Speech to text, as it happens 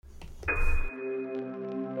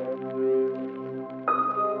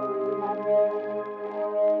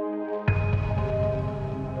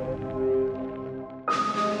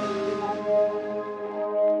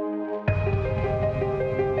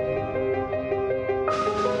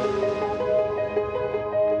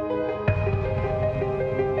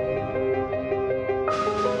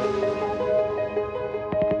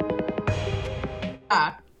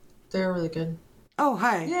They're really good. Oh,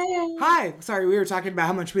 hi. Yay. Hi. Sorry, we were talking about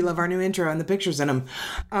how much we love our new intro and the pictures in them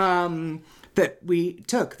that we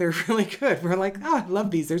took. They're really good. We're like, oh, I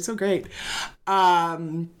love these. They're so great.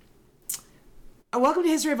 Welcome to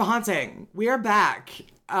History of a Haunting. We are back,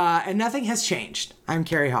 and nothing has changed. I'm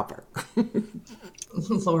Carrie Hopper.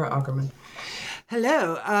 Laura Ackerman.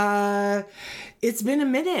 Hello. It's been a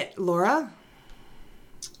minute, Laura.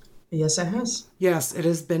 Yes, it has. Yes, it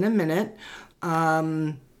has been a minute.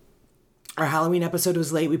 Our Halloween episode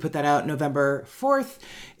was late. We put that out November 4th.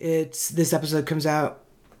 This episode comes out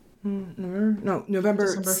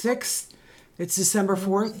November 6th. It's December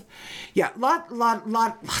 4th. Yeah, lots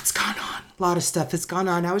gone on. A lot of stuff has gone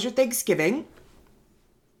on. How was your Thanksgiving?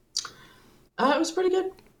 It was pretty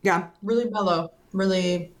good. Yeah. Really mellow.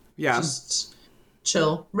 Really just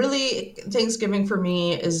chill. Really, Thanksgiving for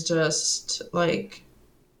me is just like,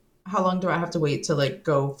 how long do I have to wait to like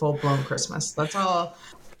go full-blown Christmas? That's all.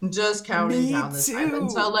 I'm just counting down this time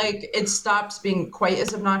until like it stops being quite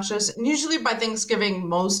as obnoxious. And usually by Thanksgiving,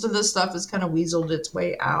 most of the stuff has kind of weaseled its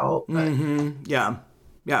way out. But... Mm-hmm. Yeah.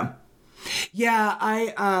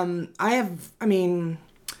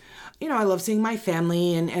 I love seeing my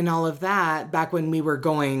family and all of that back when we were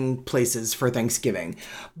going places for Thanksgiving.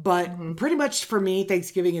 But pretty much for me,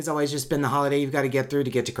 Thanksgiving has always just been the holiday you've got to get through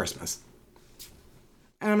to get to Christmas.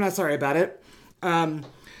 And I'm not sorry about it.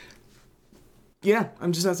 Yeah,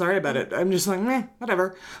 I'm just not sorry about it. I'm just like, meh,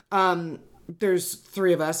 whatever. There's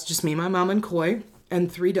 3 of us, just me, my mom, and Coy,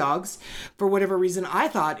 and 3 dogs. For whatever reason, I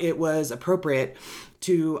thought it was appropriate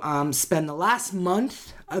to spend the last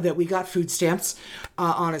month that we got food stamps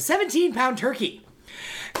on a 17-pound turkey.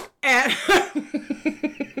 And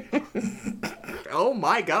oh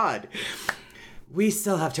my God. We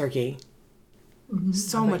still have turkey.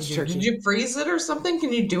 So much turkey. Did you freeze it or something?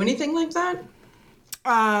 Can you do anything like that?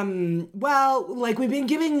 Well, like we've been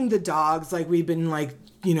giving the dogs, like we've been like,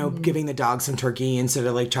 giving the dogs some turkey instead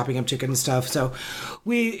of like chopping up chicken and stuff. So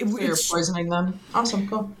you're poisoning them. Awesome.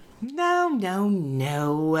 Cool. No.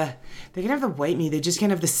 They can have the white meat. They just can't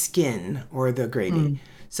have the skin or the gravy.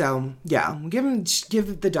 So yeah,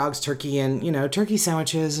 give the dogs turkey and, turkey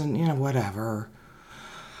sandwiches and, whatever.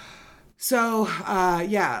 So,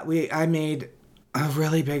 I made a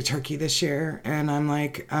really big turkey this year, and I'm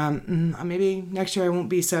like, maybe next year I won't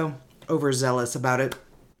be so overzealous about it.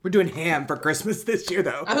 We're doing ham for Christmas this year,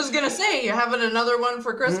 though. I was gonna say, you having another one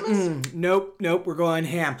for Christmas? Nope, we're going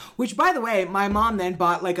ham. Which, by the way, my mom then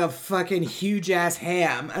bought like a fucking huge-ass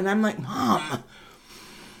ham, and I'm like, Mom,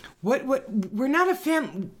 what, we're not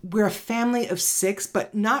we're a family of 6,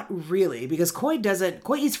 but not really, because Coy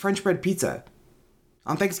eats French bread pizza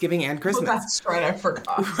on Thanksgiving and Christmas. Oh, that's right, I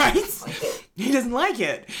forgot. Right? He doesn't like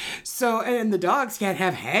it. So, and the dogs can't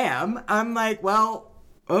have ham. I'm like, well,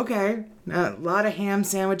 okay. A lot of ham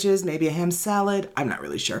sandwiches, maybe a ham salad. I'm not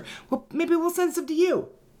really sure. Well, maybe we'll send some to you.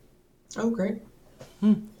 Oh, great.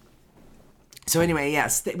 So anyway,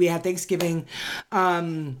 yes, we had Thanksgiving.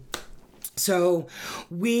 So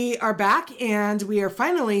we are back, and we are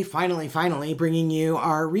finally bringing you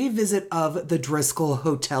our revisit of the Driskill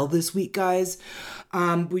Hotel this week, guys.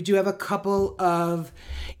 We do have a couple of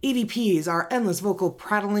EVPs, our endless vocal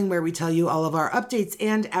prattling, where we tell you all of our updates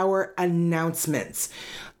and our announcements.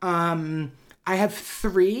 I have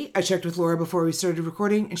 3. I checked with Laura before we started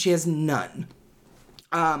recording, and she has none.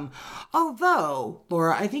 Although,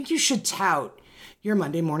 Laura, I think you should tout your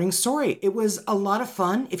Monday morning story. It was a lot of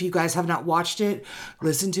fun. If you guys have not watched it,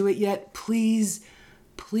 listened to it yet, please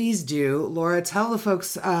do. Laura, tell the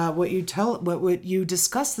folks what you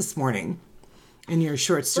discussed this morning in your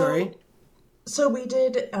short story. So we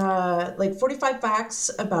did like 45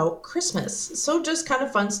 facts about Christmas. So just kind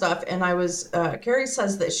of fun stuff. And Carrie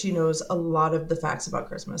says that she knows a lot of the facts about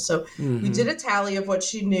Christmas. So we did a tally of what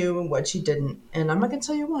she knew and what she didn't. And I'm not going to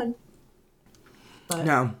tell you one. But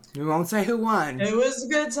no, we won't say who won. It was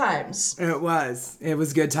good times. It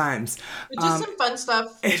was good times. But just some fun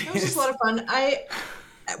stuff. It was just a lot of fun.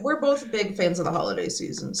 We're both big fans of the holiday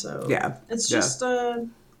season. So yeah, it's just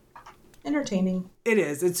entertaining. It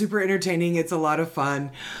is. It's super entertaining. It's a lot of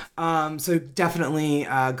fun. So definitely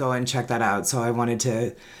go and check that out. So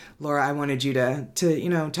Laura, I wanted you to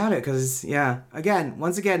tout it because,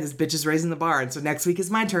 once again, this bitch is raising the bar. And so next week is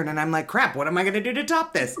my turn. And I'm like, crap, what am I going to do to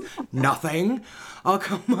top this? Nothing. I'll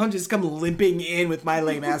just come limping in with my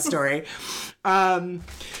lame ass story.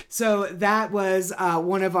 So that was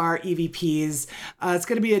one of our EVPs. It's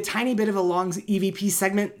going to be a tiny bit of a long EVP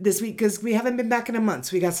segment this week because we haven't been back in a month.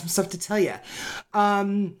 So we got some stuff to tell you.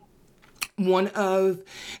 One of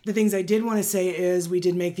the things I did want to say is we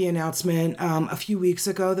did make the announcement a few weeks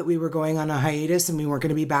ago that we were going on a hiatus and we weren't going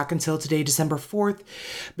to be back until today, December 4th,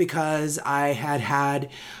 because I had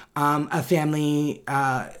a family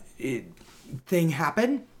thing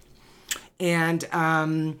happen.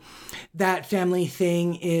 And that family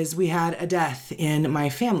thing is we had a death in my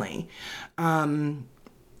family.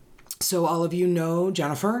 So all of you know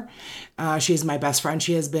Jennifer. She is my best friend.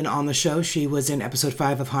 She has been on the show. She was in episode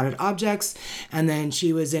 5 of Haunted Objects. And then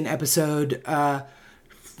she was in episode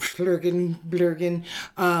Blurgen,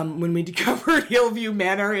 when we covered Hillview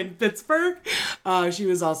Manor in Pittsburgh. She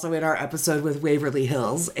was also in our episode with Waverly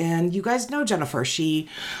Hills. And you guys know Jennifer. She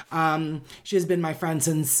has been my friend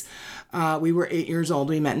since we were 8 years old.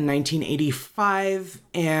 We met in 1985.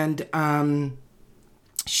 And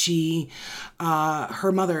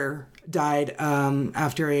her mother died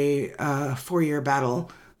after a 4-year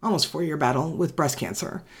battle, almost 4-year battle with breast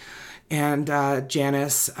cancer. And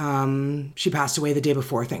Janice, she passed away the day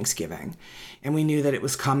before Thanksgiving. And we knew that it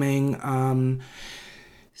was coming.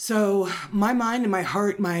 So my mind and my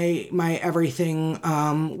heart, my everything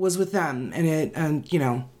was with them. And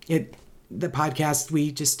the podcast,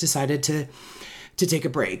 we just decided to take a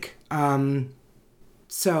break.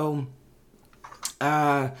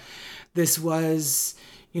 This was,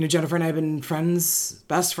 Jennifer and I have been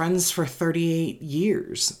best friends for 38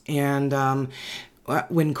 years. And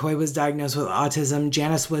when Coy was diagnosed with autism,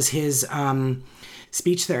 Janice was his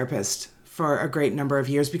speech therapist for a great number of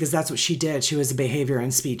years, because that's what she did. She was a behavior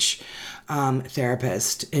and speech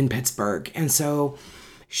therapist in Pittsburgh. And so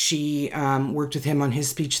she worked with him on his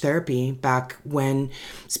speech therapy back when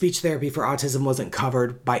speech therapy for autism wasn't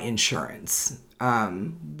covered by insurance.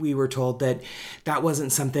 We were told that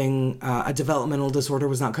wasn't something, a developmental disorder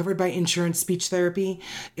was not covered by insurance speech therapy.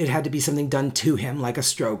 It had to be something done to him, like a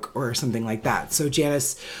stroke or something like that. So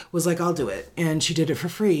Janice was like, I'll do it. And she did it for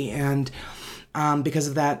free. And because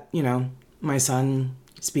of that, my son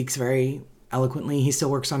speaks very eloquently. He still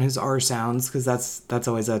works on his R sounds, because that's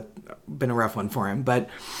always been a rough one for him. But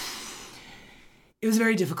it was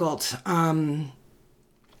very difficult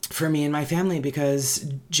for me and my family,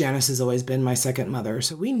 because Janice has always been my second mother.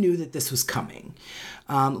 So we knew that this was coming.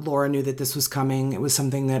 Laura knew that this was coming. It was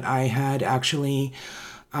something that I had actually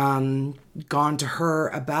gone to her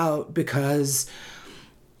about, because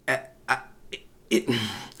I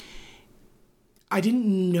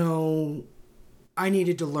didn't know I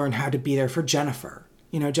needed to learn how to be there for Jennifer.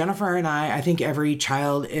 Jennifer and I think every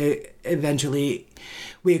child, eventually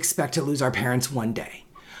we expect to lose our parents one day,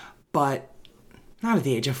 but not at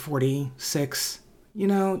the age of 46.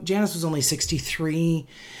 Janice was only 63.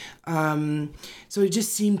 So it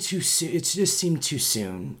just seemed too soon. It just seemed too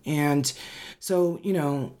soon. And so,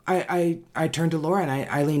 I turned to Laura and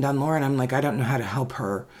I leaned on Laura, and I'm like, I don't know how to help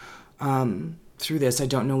her through this. I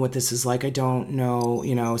don't know what this is like. I don't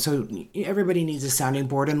know, so everybody needs a sounding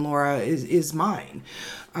board, and Laura is mine.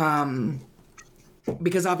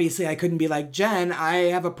 Because obviously I couldn't be like, Jen,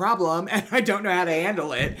 I have a problem and I don't know how to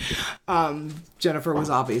handle it. Jennifer was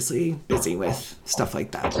obviously busy with stuff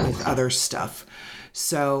like that, with other stuff.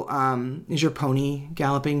 So is your pony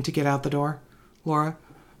galloping to get out the door, Laura?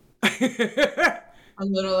 A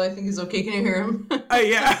little. I think he's okay. Can you hear him?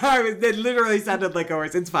 Yeah, it literally sounded like a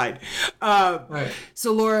horse. It's fine. Right.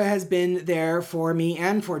 So Laura has been there for me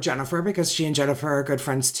and for Jennifer, because she and Jennifer are good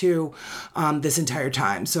friends too, this entire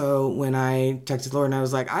time. So when I texted Laura and I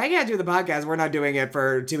was like, I can't do the podcast, we're not doing it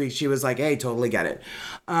for 2 weeks, she was like, hey, totally get it.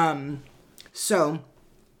 I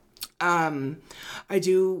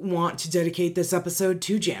do want to dedicate this episode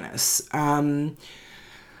to Janice.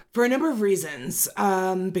 For a number of reasons,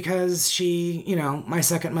 because she, my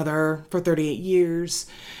second mother for 38 years,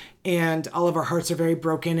 and all of our hearts are very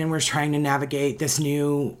broken, and we're trying to navigate this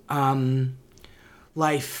new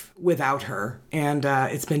life without her. And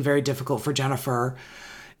it's been very difficult for Jennifer.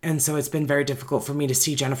 And so it's been very difficult for me to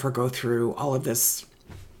see Jennifer go through all of this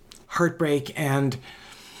heartbreak and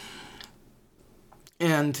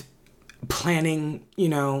planning,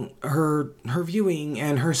 her viewing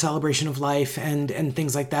and her celebration of life and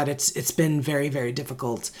things like that. It's been very, very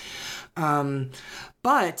difficult.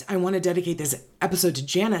 But I want to dedicate this episode to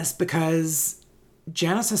Janice, because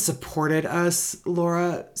Janice has supported us,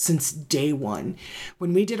 Laura, since day one.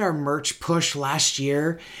 When we did our merch push last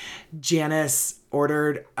year, Janice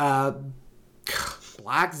ordered a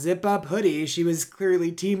black zip-up hoodie. She was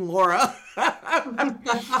clearly Team Laura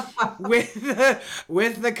with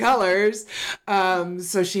the colors.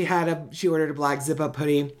 So she ordered a black zip-up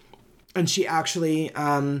hoodie, and she actually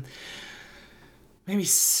maybe,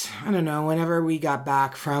 I don't know, whenever we got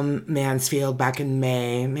back from Mansfield back in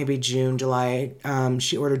May, maybe June, July,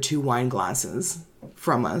 she ordered 2 wine glasses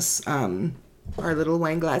from us. Our little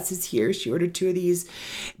wine glasses here. She ordered 2 of these,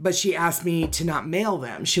 but she asked me to not mail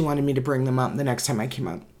them. She wanted me to bring them up the next time I came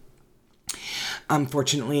up.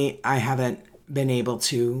 Unfortunately, I haven't been able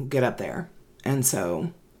to get up there, and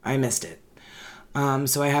so I missed it.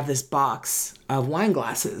 So I have this box of wine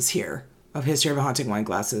glasses here, of History of a Haunting wine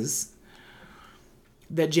glasses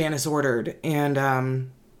that Janice ordered, and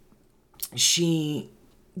she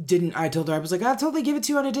didn't. I told her, I was like, I'll totally give it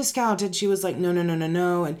to you on a discount, and she was like, no,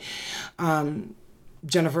 and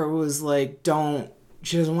Jennifer was like,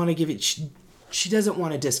 she doesn't want to give it. She doesn't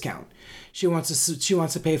want a discount. She wants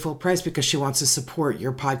to pay full price because she wants to support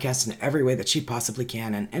your podcast in every way that she possibly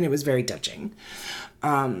can, and it was very touching.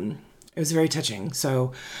 It was very touching.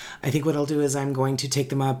 So I think what I'll do is I'm going to take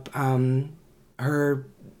them up. Her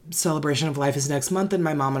celebration of life is next month, and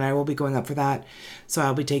my mom and I will be going up for that. So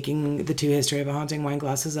I'll be taking the 2 History of a Haunting wine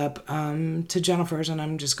glasses up to Jennifer's, and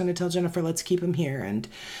I'm just going to tell Jennifer, let's keep them here. And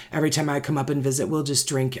every time I come up and visit, we'll just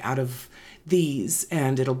drink out of these,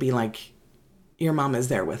 and it'll be like your mom is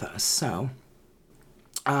there with us. So,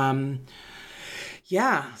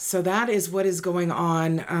 yeah, so that is what is going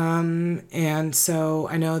on. And so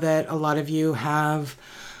I know that a lot of you have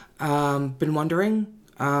been wondering.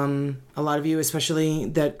 A lot of you, especially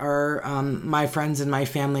that are my friends and my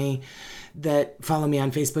family that follow me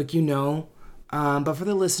on Facebook, you know. But for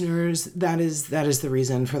the listeners, that is the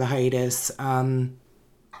reason for the hiatus.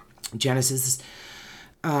 Janice's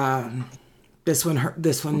this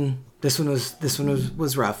one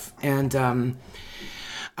was rough, and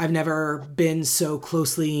I've never been so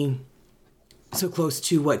close to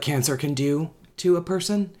what cancer can do to a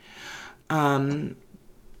person. And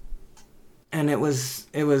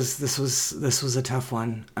this was a tough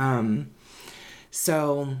one.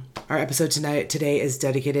 So our episode today is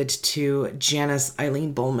dedicated to Janice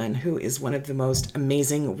Eileen Bowman, who is one of the most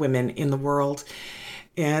amazing women in the world.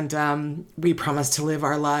 And we promise to live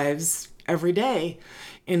our lives every day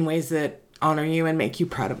in ways that honor you and make you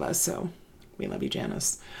proud of us. So we love you,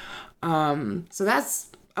 Janice. I'm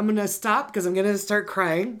going to stop because I'm going to start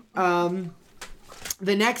crying.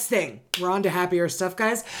 The next thing, we're on to happier stuff,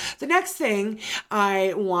 guys. The next thing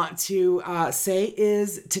I want to say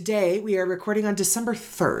is today we are recording on December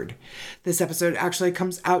 3rd. This episode actually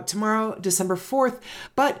comes out tomorrow, December 4th.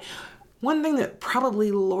 But one thing that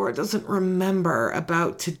probably Laura doesn't remember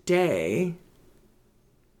about today.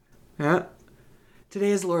 Yeah.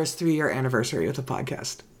 Today is Laura's 3-year anniversary with the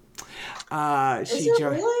podcast. Is it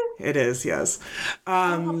really? It is, yes.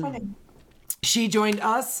 How funny. She joined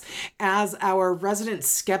us as our resident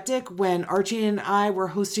skeptic when Archie and I were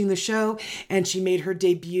hosting the show, and she made her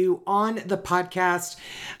debut on the podcast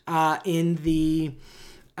in the,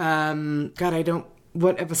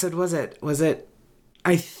 what episode was it?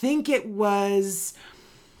 I think it was,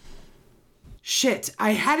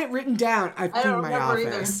 I had it written down. I've cleaned my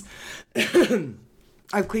office.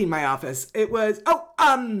 I've cleaned my office. It was,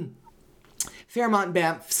 Fairmont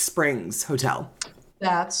Banff Springs Hotel.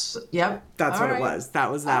 That's what it was. That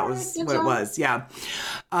was what it was. Yeah.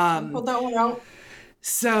 Pulled that one out.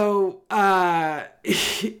 So, yes.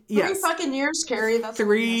 3 fucking years, Carrie. That's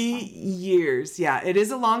 3 years. Yeah, it is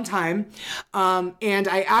a long time. And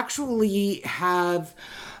I actually have,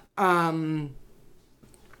 I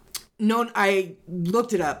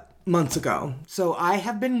looked it up months ago. So I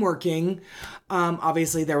have been working.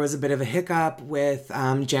 Obviously there was a bit of a hiccup with,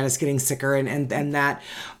 Janice getting sicker and that,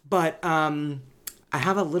 but, I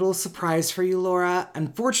have a little surprise for you, Laura.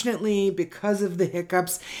 Unfortunately, because of the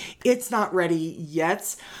hiccups, it's not ready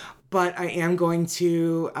yet, but I am going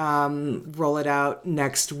to roll it out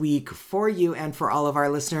next week for you and for all of our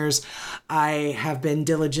listeners. I have been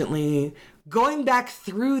diligently going back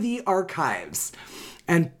through the archives,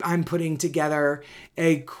 and I'm putting together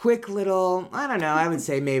a quick little, I don't know, I would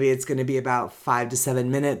say maybe it's going to be about 5 to 7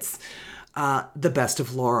 minutes, the best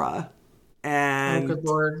of Laura. And oh, good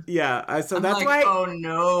Lord. Yeah, so I'm that's like, why. Oh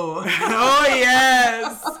no!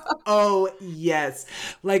 Oh yes!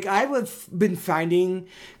 Like I've been finding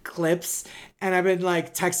clips, and I've been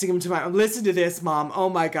like texting them to my. Listen to this, Mom. Oh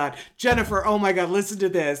my God, Jennifer. Oh my God, listen to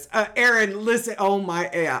this. Aaron, listen. Oh my,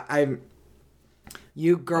 yeah.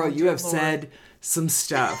 You girl, you have Lord. Said some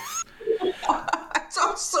stuff. I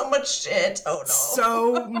talk so much shit. Oh no.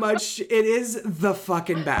 So much. It is the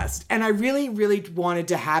fucking best. And I really, really wanted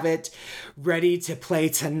to have it ready to play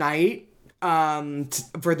tonight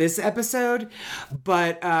for this episode.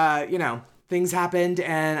 But, things happened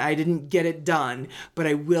and I didn't get it done, but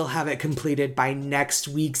I will have it completed by next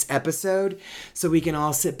week's episode so we can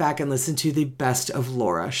all sit back and listen to the Best of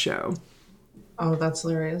Laura show. Oh, that's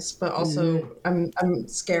hilarious. But also, I'm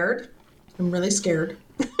scared. I'm really scared.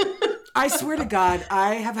 I swear to God,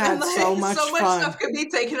 I have had so much fun. So much stuff could be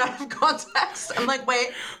taken out of context. I'm like, wait,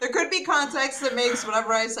 there could be context that makes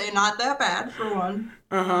whatever I say not that bad, for one.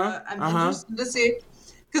 I'm interested to see.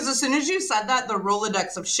 Because as soon as you said that, the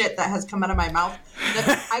Rolodex of shit that has come out of my mouth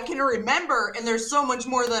that I can remember, and there's so much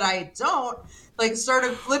more that I don't, like,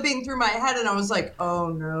 started flipping through my head, and I was like, oh,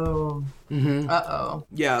 no. Uh-oh.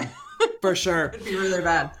 Yeah. For sure. It'd be really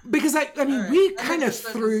bad. Because I mean, right. We kind of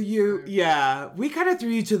threw you, we kind of threw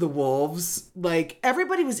you to the wolves. Like,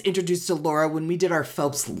 everybody was introduced to Laura when we did our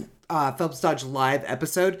Phelps Dodge Live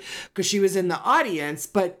episode, because she was in the audience,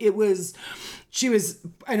 but she was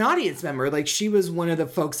an audience member. Like, she was one of the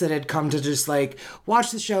folks that had come to just, like, watch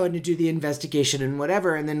the show and to do the investigation and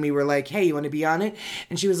whatever. And then we were like, hey, you want to be on it?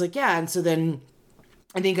 And she was like, yeah. And so then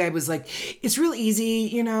I think I was like, it's real easy,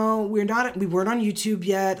 we weren't on YouTube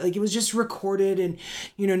yet. Like, it was just recorded and,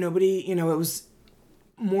 nobody, it was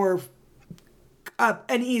more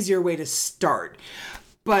an easier way to start.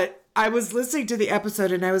 But I was listening to the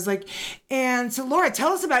episode and I was like, and so Laura,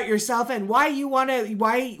 tell us about yourself and why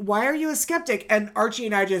are you a skeptic? And Archie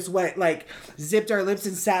and I just went, like, zipped our lips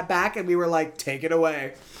and sat back and we were like, take it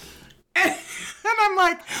away. And I'm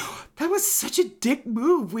like, that was such a dick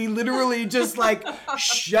move. We literally just, like,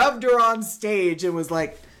 shoved her on stage and was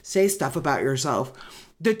like, say stuff about yourself.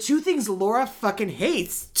 The two things Laura fucking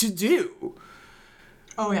hates to do.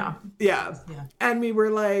 Oh, yeah. Yeah. And we were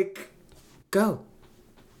like, go.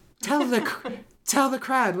 Tell the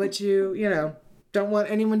crowd what you don't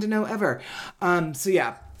want anyone to know ever. So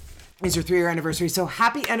yeah. It's your 3-year anniversary. So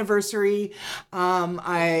happy anniversary.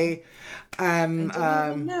 I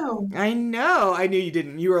didn't know. I know. I knew you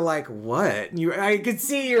didn't. You were like, what? I could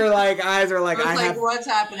see your, like, eyes were like, I was like, what's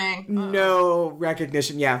happening? No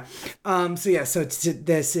recognition. Yeah. So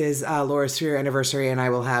this is Laura's 3-year anniversary, and I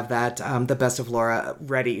will have that the Best of Laura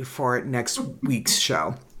ready for next week's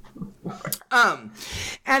show.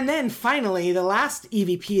 And then finally, the last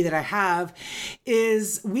EVP that I have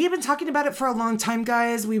is, we have been talking about it for a long time,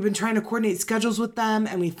 guys. We've been trying to coordinate schedules with them,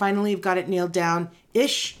 and we finally have got it nailed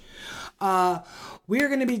down-ish. We're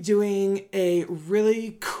going to be doing a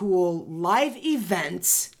really cool live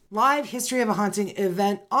History of a Haunting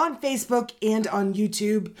event on Facebook and on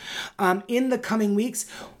YouTube in the coming weeks.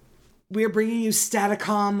 We're bringing you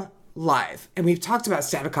Staticom live. And we've talked about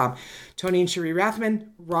Staticom. Tony and Cherie Rathman,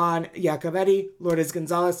 Ron Iacovetti, Lourdes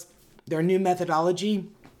Gonzalez, their new methodology.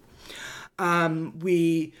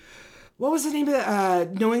 What was the name of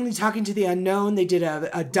it? Knowingly Talking to the Unknown. They did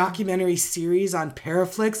a documentary series on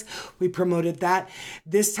Paraflix. We promoted that.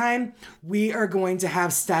 This time, we are going to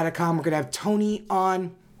have Staticom. We're going to have Tony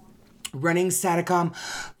on, running Staticom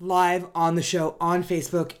live on the show on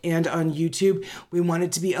Facebook and on YouTube. We want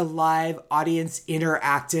it to be a live audience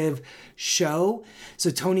interactive show. So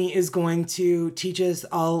Tony is going to teach us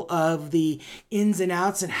all of the ins and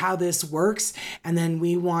outs and how this works. And then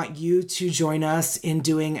we want you to join us in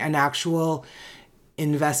doing an actual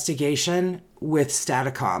investigation with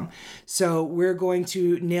Staticom. So we're going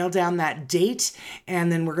to nail down that date,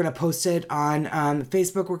 and then we're going to post it on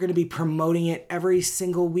Facebook. We're going to be promoting it every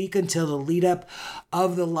single week until the lead up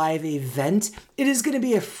of the live event. It is going to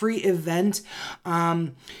be a free event,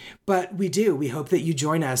 but we hope that you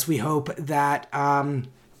join us. We hope that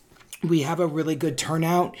we have a really good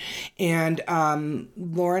turnout. And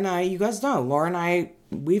Laura and I, you guys know, Laura and I,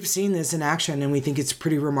 we've seen this in action and we think it's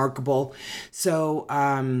pretty remarkable. So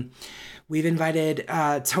we've invited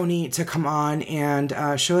Tony to come on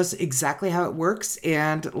and show us exactly how it works.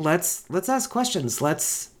 And let's ask questions.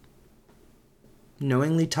 Let's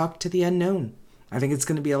knowingly talk to the unknown. I think it's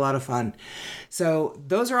going to be a lot of fun. So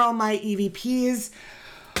those are all my EVPs.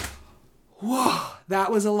 Whoa,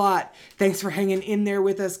 that was a lot. Thanks for hanging in there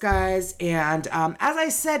with us, guys. And as I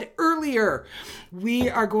said earlier, we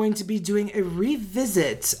are going to be doing a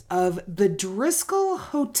revisit of the Driskill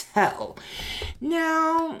Hotel.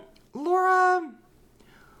 Now, Laura,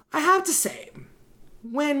 I have to say,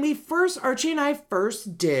 when Archie and I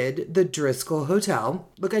first did the Driskill Hotel,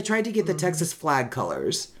 look, I tried to get the Texas flag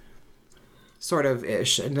colors, sort of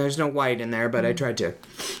ish, and there's no white in there, but I tried to.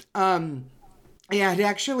 Yeah, it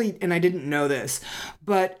actually, and I didn't know this,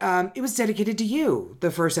 but it was dedicated to you.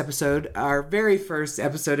 The first episode, our very first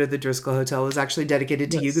episode of the Driskill Hotel, was actually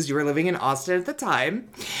dedicated to you because you were living in Austin at the time.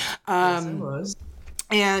 Yes, it was.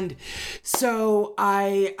 And so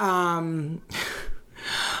I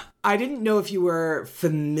I didn't know if you were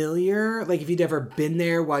familiar, like if you'd ever been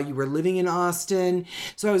there while you were living in Austin.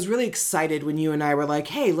 So I was really excited when you and I were like,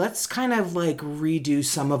 hey, let's kind of like redo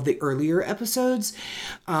some of the earlier episodes.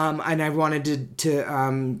 And I wanted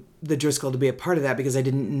to the Driskill to be a part of that because I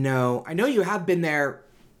didn't know. I know you have been there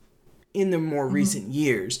in the more recent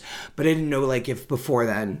years, but I didn't know like if before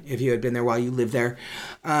then, if you had been there while you lived there.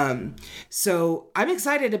 So I'm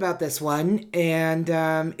excited about this one, and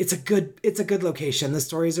it's a good location. The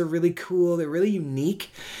stories are really cool. They're really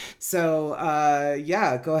unique. So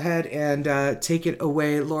yeah, go ahead and take it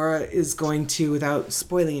away. Laura is going to, without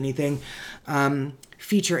spoiling anything,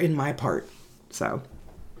 feature in my part. So.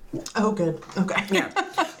 Oh, good. Okay. Yeah.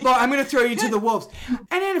 Well, I'm going to throw you to the wolves.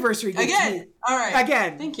 An anniversary gift. Again. All right.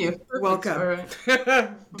 Again. Thank you. Perfect. Welcome. All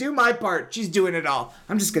right. Do my part. She's doing it all.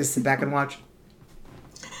 I'm just going to sit back and watch.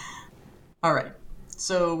 All right.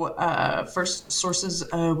 So first sources,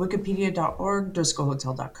 wikipedia.org,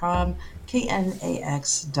 driskillhotel.com,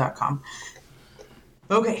 knax.com.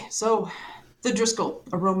 Okay, so the Driskill,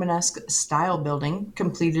 a Romanesque style building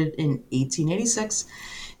completed in 1886,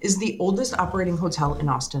 is the oldest operating hotel in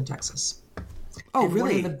Austin, Texas. Oh, and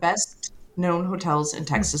really? One of the best known hotels in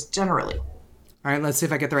Texas generally. All right, let's see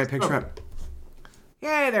if I get the right picture up.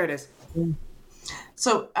 Yay, there it is.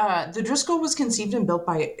 So the Driskill was conceived and built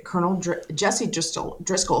by Colonel Jesse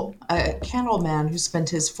Driskill, a cattleman who spent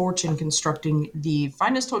his fortune constructing the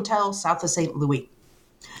finest hotel south of St. Louis.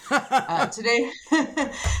 Today,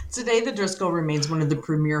 the Driskill remains one of the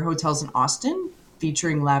premier hotels in Austin,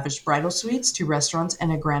 featuring lavish bridal suites, 2 restaurants,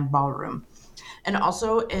 and a grand ballroom. And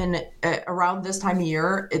also, in around this time of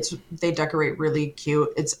year, they decorate really cute.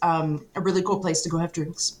 It's a really cool place to go have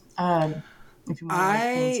drinks. If you want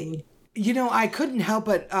fancy. I couldn't help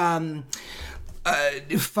but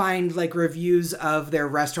find like reviews of their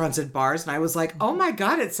restaurants and bars, and I was like, oh my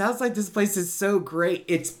god, it sounds like this place is so great.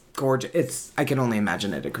 It's gorgeous. I can only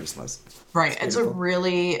imagine it at Christmas. Right. It's a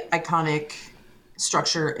really iconic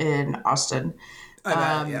structure in Austin.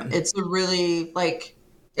 It's a really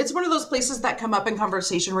it's one of those places that come up in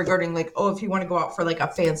conversation regarding if you want to go out for like a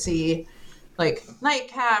fancy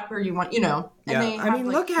nightcap, or you want, and they have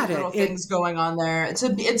look at little it. Things going on there. It's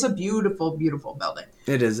a beautiful, beautiful building.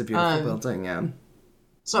 It is a beautiful building. Yeah.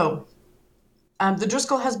 So, the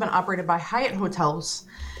Driskill has been operated by Hyatt Hotels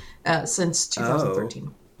since 2013.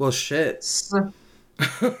 Oh. Well, shit.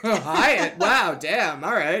 Hyatt. Wow. Damn.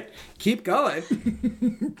 All right. Keep going.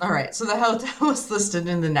 All right. So the hotel was listed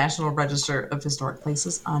in the National Register of Historic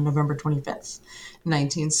Places on November 25th,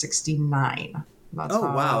 1969.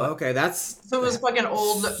 Wow. Okay. So it was fucking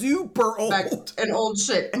old. Super old. And old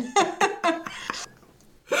shit.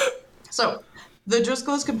 So the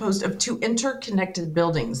Driskill is composed of 2 interconnected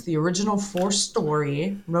buildings. The original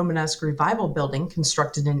 4-story Romanesque Revival building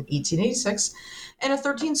constructed in 1886 and a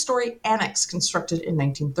 13-story annex constructed in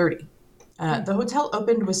 1930. The hotel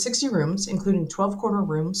opened with 60 rooms, including 12 corner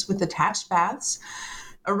rooms with attached baths,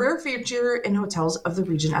 a rare feature in hotels of the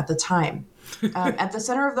region at the time. At the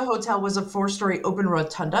center of the hotel was a 4-story open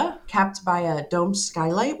rotunda capped by a domed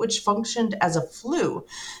skylight, which functioned as a flue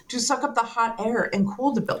to suck up the hot air and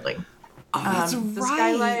cool the building. Oh, that's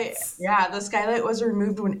right. The skylight was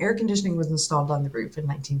removed when air conditioning was installed on the roof in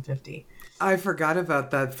 1950. I forgot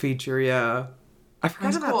about that feature, yeah. I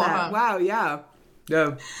forgot about that. Huh? Wow, yeah.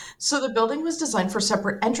 Yeah. So the building was designed for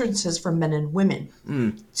separate entrances for men and women.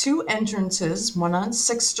 2 entrances, one on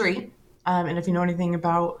 6th Street. And if you know anything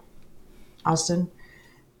about Austin,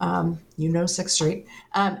 you know 6th Street.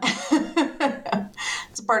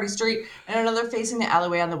 It's a party street. And another facing the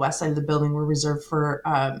alleyway on the west side of the building were reserved for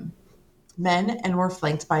men and were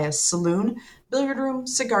flanked by a saloon, billiard room,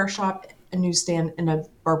 cigar shop, a newsstand, and a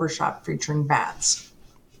barber shop featuring baths.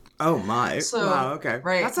 Oh my. Wow, okay.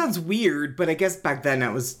 Right. That sounds weird, but I guess back then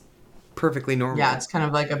that was perfectly normal. Yeah, it's kind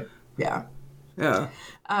of like Yeah.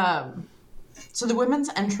 So the women's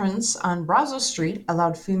entrance on Brazos Street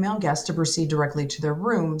allowed female guests to proceed directly to their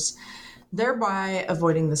rooms, thereby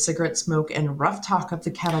avoiding the cigarette smoke and rough talk of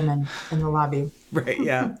the cattlemen in the lobby. Right,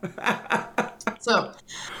 yeah. So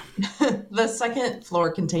the second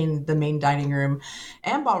floor contained the main dining room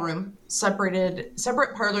and ballroom, separate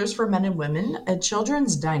parlors for men and women, a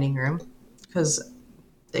children's dining room, because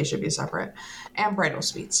they should be separate, and bridal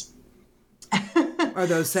suites. Are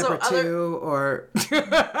those separate too, or?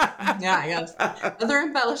 Yeah, I guess. Other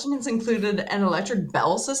embellishments included an electric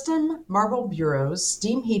bell system, marble bureaus,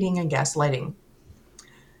 steam heating, and gas lighting.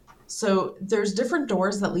 So there's different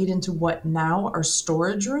doors that lead into what now are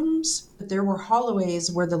storage rooms, but there were hallways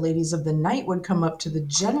where the ladies of the night would come up to the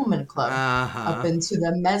gentleman club, up into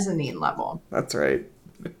the mezzanine level. That's right.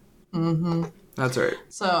 Mm-hmm. That's right.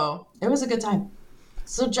 So it was a good time.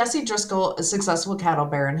 So Jesse Driscoll, a successful cattle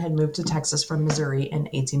baron, had moved to Texas from Missouri in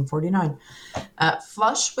 1849.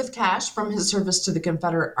 Flush with cash from his service to the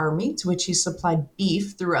Confederate Army, to which he supplied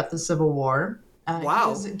beef throughout the Civil War. Wow. He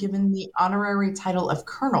was given the honorary title of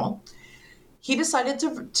colonel. He decided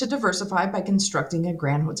to diversify by constructing a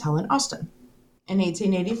grand hotel in Austin. In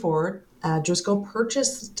 1884, Driscoll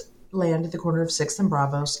purchased land at the corner of 6th and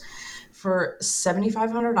Bravos for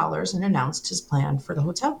 $7,500 and announced his plan for the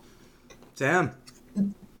hotel. Damn.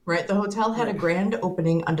 Right. The hotel had a grand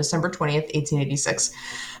opening on December 20th, 1886.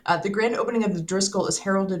 The grand opening of the Driskill is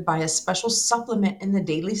heralded by a special supplement in the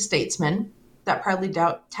Daily Statesman that proudly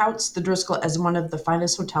touts the Driskill as one of the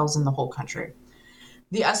finest hotels in the whole country.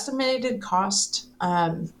 The estimated cost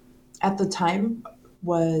at the time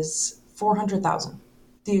was $400,000,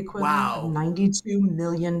 the equivalent of $92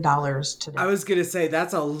 million today. I was going to say,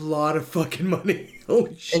 that's a lot of fucking money.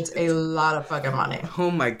 Holy shit. It's a lot of fucking money. Oh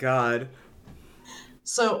my God.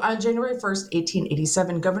 So on January 1st,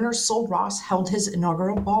 1887, Governor Sol Ross held his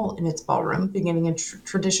inaugural ball in its ballroom, beginning a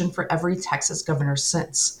tradition for every Texas governor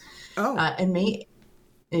since. Oh. In May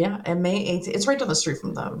 8th, it's right down the street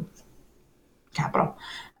from the Capitol.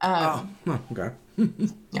 Okay.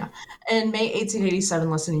 Yeah. In May 1887,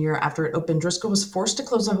 less than a year after it opened, Driskill was forced to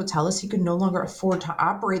close the hotel as he could no longer afford to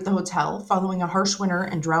operate the hotel following a harsh winter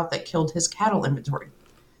and drought that killed his cattle inventory.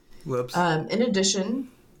 Whoops. In addition,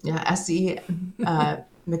 S.E.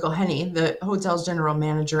 McElhenney, the hotel's general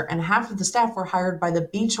manager, and half of the staff were hired by the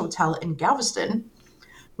Beach Hotel in Galveston,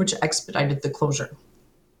 which expedited the closure.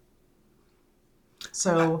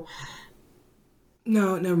 So...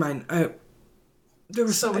 No, never mind. All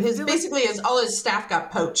his staff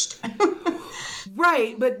got poached.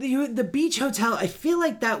 Right, but the Beach Hotel, I feel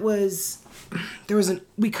like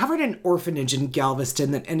we covered an orphanage in Galveston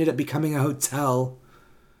that ended up becoming a hotel.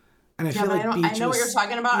 And I feel like I know what you're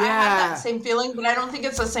talking about. Yeah. I have that same feeling, but I don't think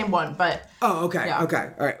it's the same one. But okay, yeah. Okay,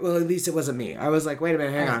 all right. Well, at least it wasn't me. I was like, wait a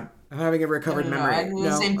minute, hang on. I'm having a recovered memory. I did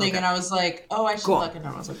the same thing, and I was like, I should look, and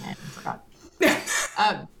I was like, I forgot. It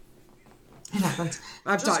happens.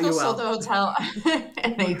 I've taught you well. Sold the hotel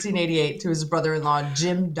in 1888 to his brother-in-law,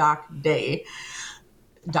 Jim Doc Day.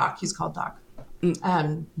 Doc, he's called Doc.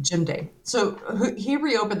 Jim Day. So he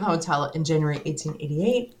reopened the hotel in January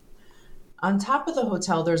 1888. On top of the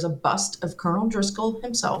hotel, there's a bust of Colonel Driskill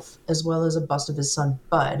himself, as well as a bust of his son,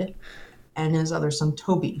 Bud, and his other son,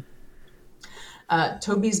 Toby.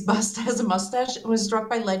 Toby's bust has a mustache and was struck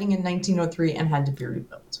by lightning in 1903 and had to be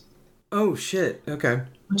rebuilt. Oh, shit. Okay.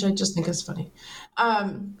 Which I just think is funny.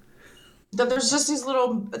 That there's just these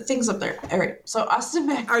little things up there. All right. So Austin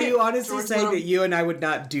Magnet. Are you honestly saying that you and I would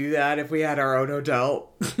not do that if we had our own hotel?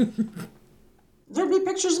 There'd be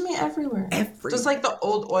pictures of me everywhere. Just like the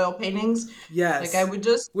old oil paintings. Yes. Like I would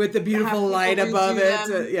just... With the beautiful light above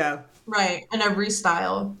it. Yeah. Right. And every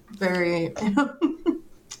style. Very...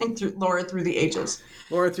 Laura through the ages.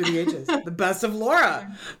 Laura through the ages. The best of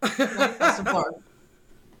Laura. Best of Laura.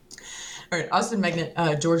 All right, Austin magnate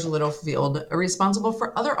George Littlefield, responsible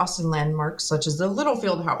for other Austin landmarks such as the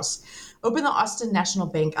Littlefield House, opened the Austin National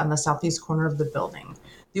Bank on the southeast corner of the building.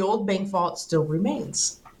 The old bank vault still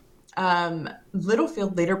remains.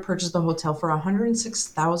 Littlefield later purchased the hotel for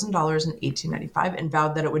 $106,000 in 1895 and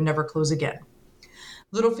vowed that it would never close again.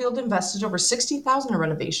 Littlefield invested over $60,000 in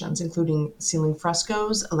renovations, including ceiling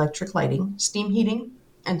frescoes, electric lighting, steam heating,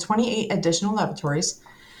 and 28 additional lavatories.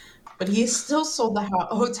 But he still sold the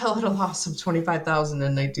hotel at a loss of $25,000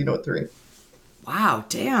 in 1903. Wow,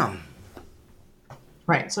 damn.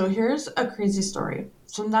 Right, so here's a crazy story.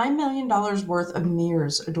 So $9 million worth of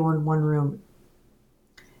mirrors adorned one room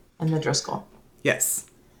in the Driskill. Yes.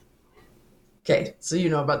 Okay, so you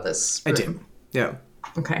know about this room. I do, yeah.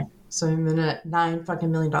 Okay, so I'm in at $9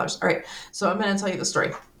 million. All right, so I'm going to tell you the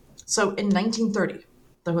story. So in 1930,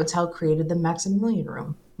 the hotel created the Maximilian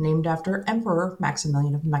Room, named after Emperor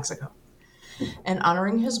Maximilian of Mexico, and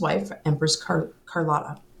honoring his wife, Empress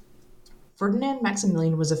Carlotta. Ferdinand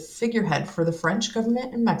Maximilian was a figurehead for the French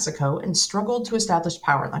government in Mexico and struggled to establish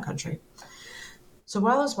power in the country. So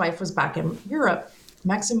while his wife was back in Europe,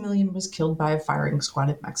 Maximilian was killed by a firing squad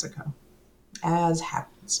in Mexico, as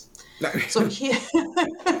happens. So he...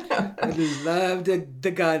 I loved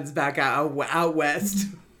the guns back out west.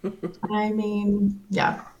 I mean,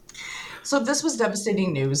 yeah. So this was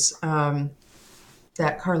devastating news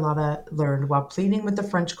that Carlotta learned while pleading with the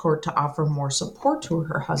French court to offer more support to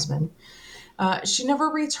her husband. She never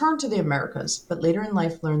returned to the Americas, but later in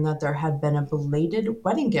life learned that there had been a belated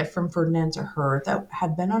wedding gift from Ferdinand to her that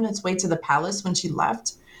had been on its way to the palace when she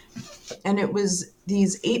left. And it was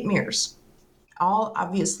these 8 mirrors, all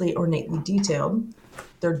obviously ornately detailed.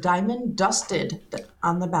 They're diamond dusted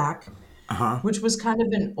on the back. which was kind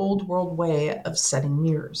of an old world way of setting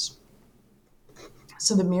mirrors.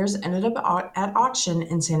 So the mirrors ended up at auction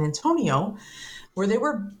in San Antonio, where they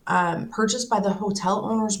were purchased by the hotel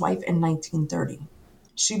owner's wife in 1930.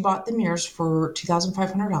 She bought the mirrors for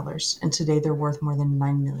 $2,500, and today they're worth more than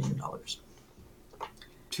 $9 million.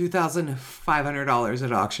 $2,500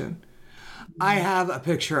 at auction. I have a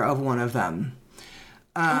picture of one of them.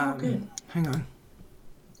 Okay. Hang on.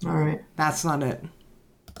 All right. That's not it.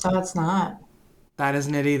 Oh, it's not. That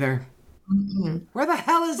isn't it either. Mm-mm. Where the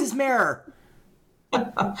hell is this mirror?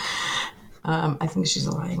 I think she's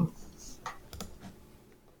lying.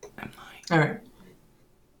 I'm lying. All right.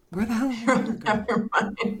 Where the hell is it? Never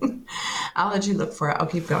mind. I'll let you look for it. I'll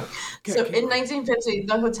keep going. Okay, So in 1950,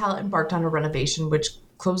 the hotel embarked on a renovation which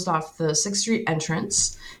closed off the 6th Street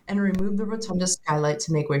entrance and removed the rotunda skylight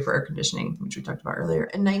to make way for air conditioning, which we talked about earlier.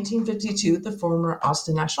 In 1952, the former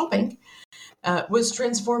Austin National Bank was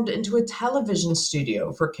transformed into a television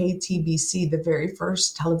studio for KTBC, the very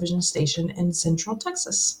first television station in Central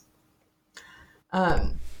Texas.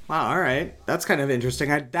 Wow, all right. That's kind of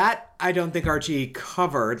interesting. I don't think Archie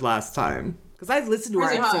covered last time. Because I listened to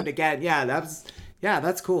our episode again. Yeah,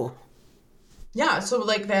 that's cool. Yeah, so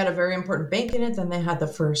like they had a very important bank in it, then they had the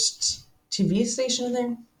first TV station in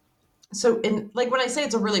there. So in like when I say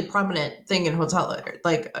it's a really prominent thing in hotel,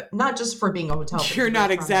 like not just for being a hotel. You're not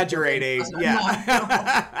exaggerating.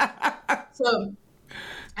 Yeah. No. So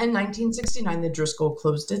in 1969, the Driskill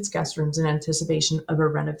closed its guest rooms in anticipation of a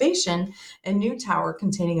renovation, a new tower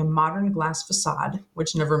containing a modern glass facade,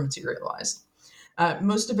 which never materialized.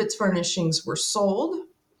 Most of its furnishings were sold,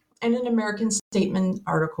 and an American Statement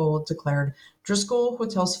article declared Driskill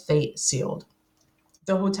Hotel's fate sealed.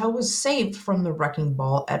 The hotel was saved from the wrecking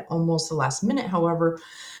ball at almost the last minute, however,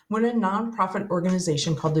 when a nonprofit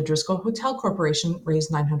organization called the Driskill Hotel Corporation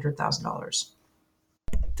raised $900,000.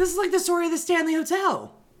 This is like the story of the Stanley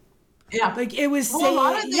Hotel. Yeah. Like it was a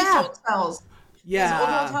lot of these hotels. Yeah. These old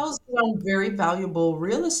hotels own very valuable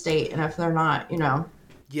real estate, and if they're not,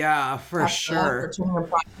 yeah, for sure. Or turning a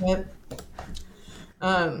profit.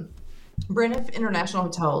 Braniff International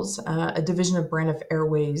Hotels, a division of Braniff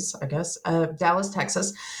Airways, I guess, Dallas,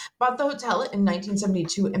 Texas, bought the hotel in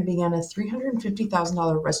 1972 and began a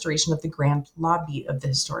 $350,000 restoration of the grand lobby of the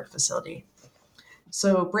historic facility.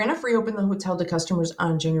 So Braniff reopened the hotel to customers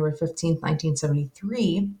on January 15th,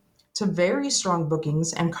 1973, to very strong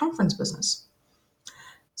bookings and conference business.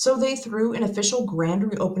 So they threw an official grand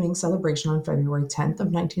reopening celebration on February 10th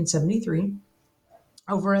of 1973.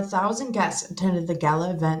 Over 1,000 guests attended the gala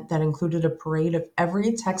event that included a parade of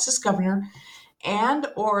every Texas governor and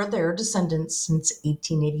or their descendants since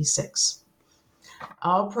 1886.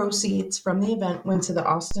 All proceeds from the event went to the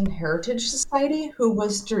Austin Heritage Society, who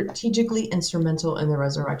was strategically instrumental in the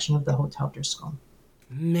resurrection of the Hotel Driskill.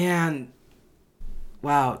 Man,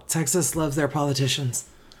 wow, Texas loves their politicians.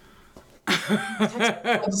 Texas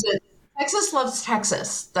loves it. Texas loves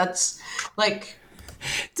Texas. That's like...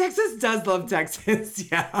 Texas does love Texas,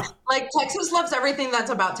 yeah. Like, Texas loves everything that's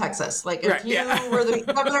about Texas. Like, if were the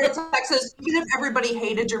governor of Texas, even if everybody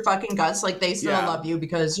hated your fucking guts, like, they still love you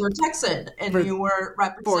because you're Texan and you were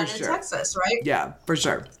representing Texas, right? Yeah, for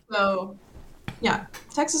sure. So, yeah,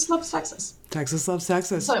 Texas loves Texas. Texas loves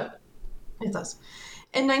Texas. So, it does.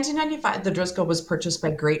 In 1995, the Driskill was purchased by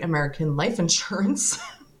Great American Life Insurance,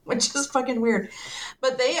 which is fucking weird.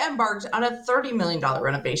 But they embarked on a $30 million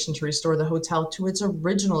renovation to restore the hotel to its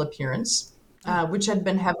original appearance, which had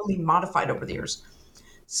been heavily modified over the years.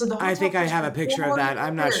 So the I think I have a picture of that.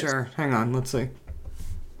 I'm not sure. Hang on, let's see.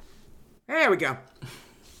 There we go.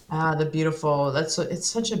 The beautiful. It's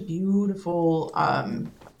such a beautiful.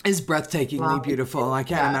 It's breathtakingly beautiful. I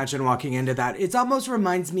can't imagine walking into that. It almost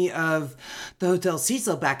reminds me of the Hotel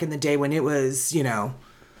Cecil back in the day when it was,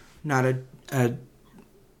 not a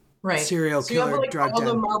serial killer, so you have all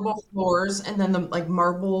the marble floors and then the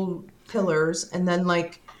marble pillars and then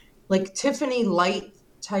like Tiffany light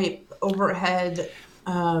type overhead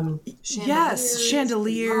chandeliers. Yes,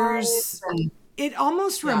 chandeliers. It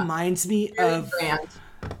almost reminds me of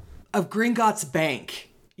Gringotts Bank.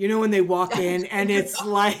 When they walk in and it's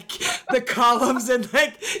like the columns and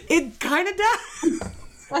it kind of does.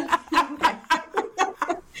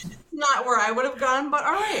 Not where I would have gone, but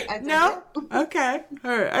all right. No? Okay.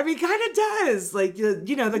 All right. I mean, kind of does.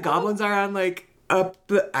 The goblins are on, up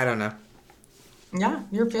the... I don't know. Yeah,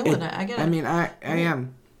 you're feeling it. I get it. I mean, I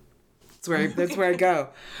am. That's where I go.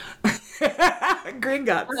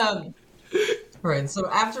 Gringotts. Right. So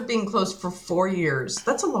after being closed for 4 years,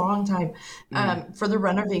 that's a long time, for the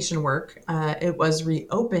renovation work, it was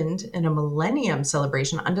reopened in a millennium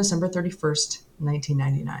celebration on December 31st,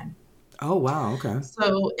 1999. Oh, wow. Okay.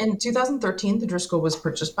 So in 2013, the Driskill was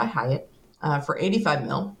purchased by Hyatt for $85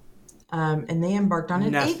 million. And they embarked on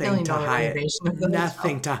an $8 million renovation of the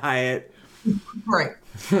Nothing hotel. to Hyatt. Right.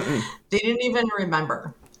 They didn't even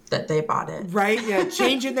remember that they bought it. Right? Yeah.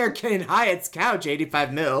 Changing their in Hyatt's couch,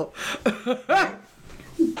 $85 million. Right.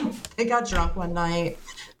 They got drunk one night.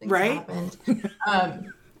 Things right? happened.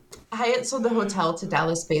 Hyatt sold the hotel to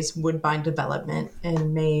Dallas-based Woodbine Development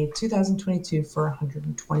in May 2022 for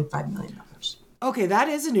 $125 million. Okay, that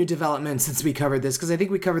is a new development since we covered this, because I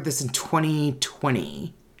think we covered this in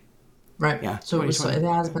 2020. Right. Yeah. So it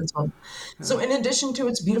has been sold. So in addition to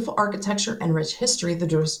its beautiful architecture and rich history, the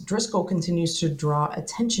Driskill continues to draw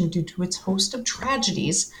attention due to its host of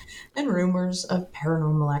tragedies and rumors of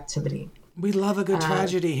paranormal activity. We love a good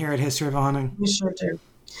tragedy here at History of Haunting. We sure do.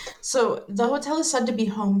 So the hotel is said to be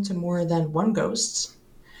home to more than one ghost.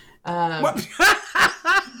 What?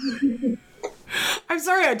 I'm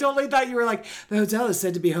sorry, I totally thought you were like, the hotel is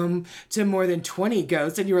said to be home to more than 20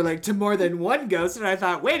 ghosts, and you were like, to more than one ghost, and I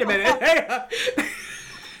thought, wait a minute.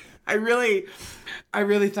 I really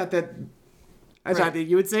thought that, I thought that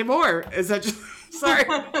you would say more. Is that just, sorry.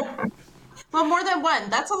 Well, more than one,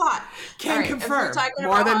 that's a lot. Can confirm,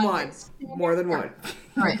 more than one. More than one.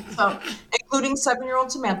 All right, so including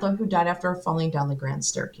 7-year-old Samantha, who died after falling down the grand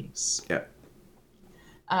staircase. Yep.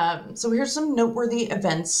 So here's some noteworthy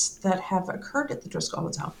events that have occurred at the Driskill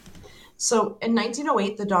Hotel. So in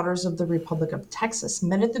 1908, the Daughters of the Republic of Texas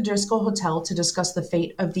met at the Driskill Hotel to discuss the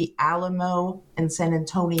fate of the Alamo and San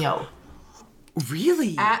Antonio.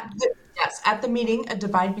 Really? At the meeting, a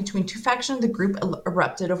divide between two factions of the group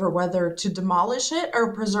erupted over whether to demolish it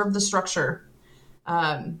or preserve the structure.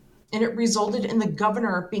 And it resulted in the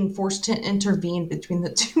governor being forced to intervene between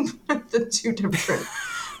the two different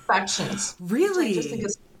factions. Really?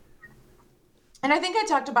 And I think I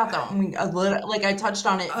talked about that when I touched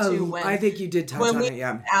on it too. When I think you did touch on it,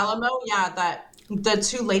 yeah. Alamo, that the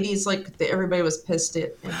two ladies, everybody was pissed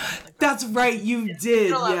at. That's right, you did.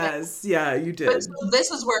 Yes, yeah, you did. But so this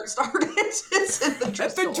is where it started. It's at the Driskill.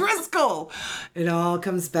 At the Driskill. It all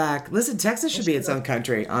comes back. Listen, Texas should be its own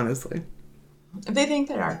country, honestly. They think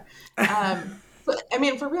they are. But, I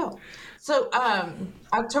mean, for real. So,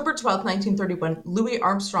 October 12th, 1931, Louis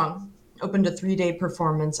Armstrong opened a 3-day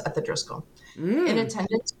performance at the Driskill. In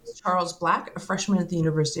attendance was Charles Black, a freshman at the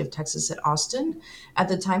University of Texas at Austin, at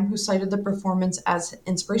the time, who cited the performance as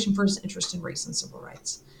inspiration for his interest in race and civil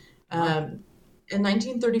rights. In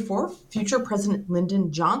 1934, future President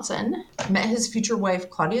Lyndon Johnson met his future wife,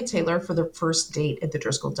 Claudia Taylor, for their first date at the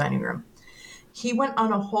Driskill dining room. He went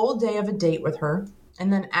on a whole day of a date with her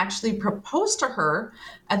and then actually proposed to her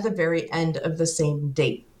at the very end of the same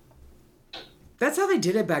date. That's how they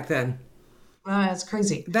did it back then. It's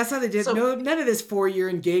crazy. That's how they did. So, no, none of this 4-year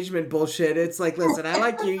engagement bullshit. It's like, listen, I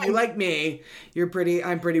like you. You like me. You're pretty.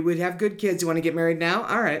 I'm pretty. We'd have good kids. You want to get married now?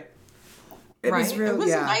 All right. It was real. It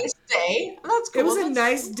was a nice day. That's cool. It was a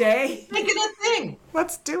nice day. Make it a thing.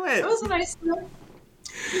 Let's do it. It was a nice day.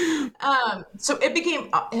 So it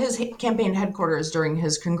became his campaign headquarters during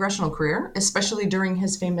his congressional career, especially during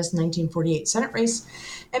his famous 1948 Senate race,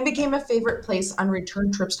 and became a favorite place on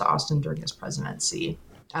return trips to Austin during his presidency.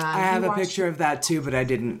 I have a picture of that too, but I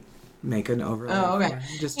didn't make an overlay. Oh, okay.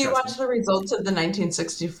 He watched the results of the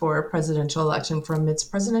 1964 presidential election from its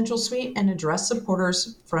presidential suite and addressed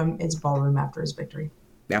supporters from its ballroom after his victory.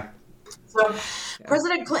 Yeah. So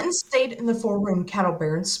President Clinton stayed in the 4-room Cattle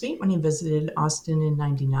Baron suite when he visited Austin in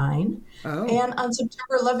 1999. Oh. And on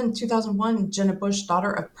September 11, 2001, Jenna Bush,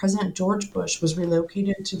 daughter of President George Bush, was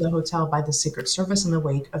relocated to the hotel by the Secret Service in the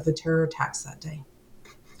wake of the terror attacks that day.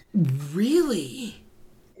 Really?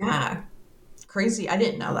 Yeah. Crazy. I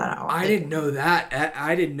didn't know that. I didn't know that.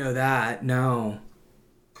 I didn't know that. No.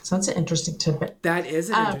 So that's an interesting tidbit. That is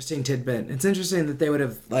an interesting tidbit. It's interesting that they would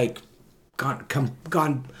have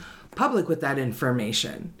gone public with that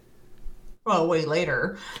information. Well, way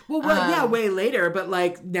later. Well, yeah, way later. But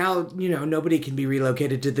now, nobody can be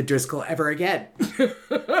relocated to the Driskill ever again. You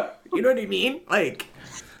know what I mean?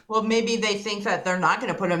 Well, maybe they think that they're not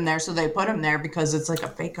going to put him there, so they put him there because it's like a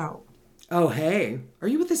fake out. Oh, hey. Are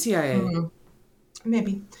you with the CIA? Mm-hmm.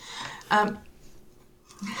 Maybe.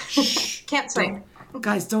 Can't say.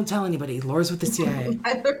 Guys, don't tell anybody. Laura's with the CIA.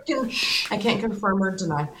 I can't confirm or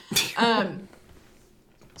deny.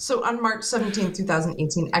 So on March 17,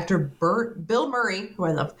 2018, actor Bill Murray, who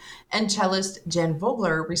I love, and cellist Jan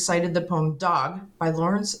Vogler recited the poem Dog by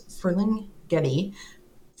Lawrence Ferlinghetti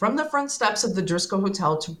from the front steps of the Driskill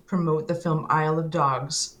Hotel to promote the film Isle of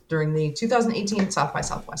Dogs during the 2018 South by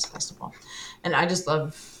Southwest Festival. And I just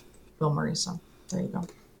love Bill Murray, so there you go.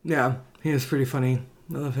 Yeah, he is pretty funny.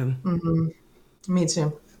 I love him. Mm-hmm. Me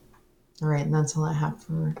too. All right, and that's all I have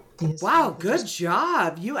for these. Wow, good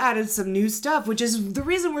job. You added some new stuff, which is the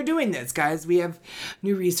reason we're doing this, guys. We have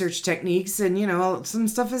new research techniques and, some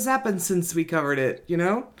stuff has happened since we covered it,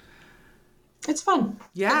 It's fun.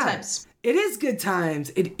 Yeah. Good times. It is good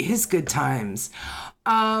times. It is good times.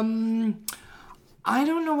 I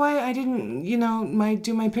don't know why I didn't,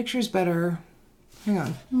 do my pictures better. Hang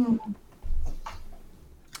on. Hang on.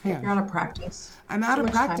 You're out of practice. I'm out of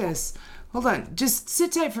practice. Hold on. Just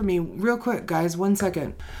sit tight for me real quick, guys. 1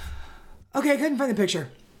 second. Okay, I couldn't find the picture.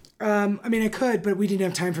 I could, but we didn't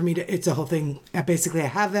have time for me to... It's a whole thing. Basically, I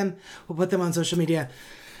have them. We'll put them on social media,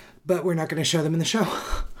 but we're not going to show them in the show.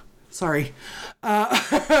 Sorry.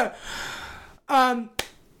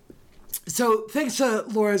 So thanks to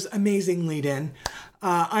Laura's amazing lead-in,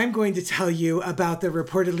 I'm going to tell you about the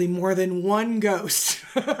reportedly more than one ghost.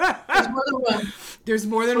 There's more than one. There's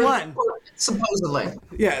more than one. Supposedly.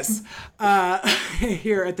 Yes.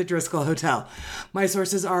 Here at the Driskill Hotel. My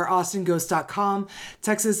sources are austinghost.com,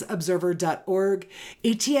 texasobserver.org,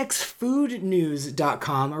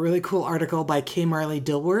 atxfoodnews.com, a really cool article by Kay Marley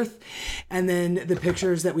Dilworth. And then the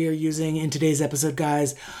pictures that we are using in today's episode,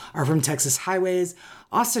 guys, are from Texas Highways,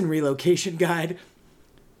 Austin Relocation Guide.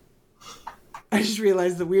 I just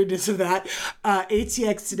realized the weirdness of that.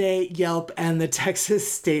 ATX Today, Yelp, and the Texas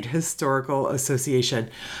State Historical Association.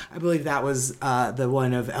 I believe that was the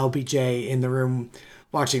one of LBJ in the room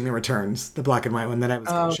watching the returns, the black and white one that I was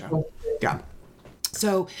going to show. Cool. Yeah.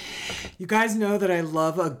 So you guys know that I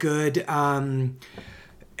love a good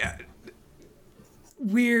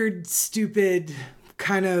weird, stupid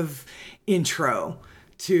kind of intro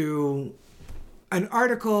to an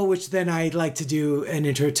article, which then I like to do an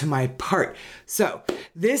intro to my part. So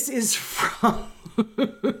this is from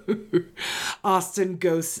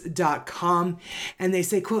austinghosts.com, and they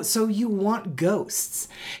say, quote, "So you want ghosts.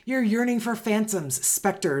 You're yearning for phantoms,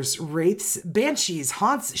 specters, wraiths, banshees,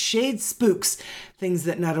 haunts, shades, spooks, things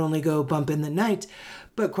that not only go bump in the night,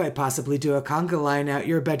 but quite possibly do a conga line out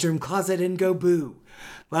your bedroom closet and go boo.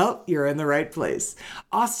 Well, you're in the right place.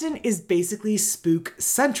 Austin is basically spook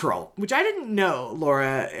central," which I didn't know,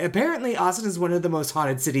 Laura. Apparently, Austin is one of the most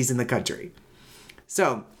haunted cities in the country.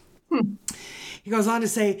 So, he goes on to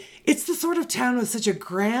say, "It's the sort of town with such a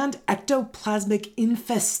grand ectoplasmic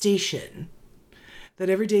infestation that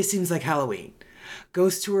every day seems like Halloween.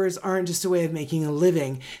 Ghost tours aren't just a way of making a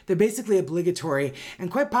living. They're basically obligatory and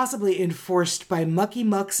quite possibly enforced by mucky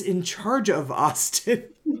mucks in charge of Austin.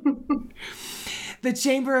 The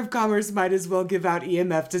Chamber of Commerce might as well give out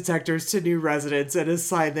EMF detectors to new residents and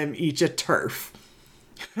assign them each a turf."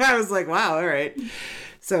 I was like, wow, all right.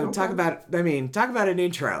 So okay. talk about an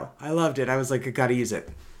intro. I loved it. I was like, I gotta use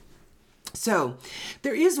it. So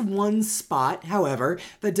there is one spot, however,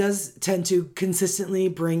 that does tend to consistently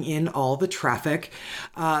bring in all the traffic.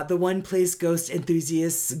 The one place ghost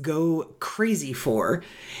enthusiasts go crazy for.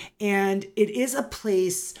 And it is a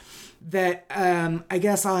place that I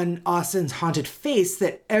guess on Austin's Haunted Face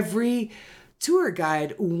that every tour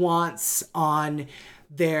guide wants on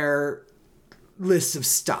their list of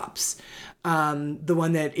stops. The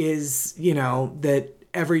one that is, that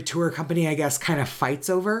every tour company, I guess, kind of fights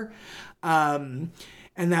over. And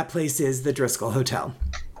that place is the Driskill Hotel.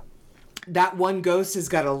 That one ghost has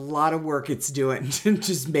got a lot of work it's doing to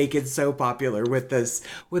just make it so popular with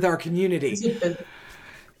our community.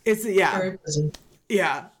 It's Very busy.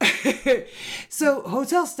 Yeah. So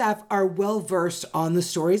hotel staff are well versed on the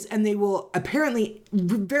stories, and they will apparently,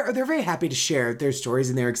 they're very happy to share their stories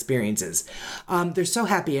and their experiences. They're so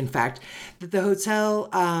happy, in fact, that the hotel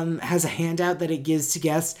has a handout that it gives to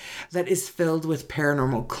guests that is filled with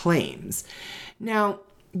paranormal claims. Now,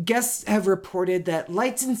 guests have reported that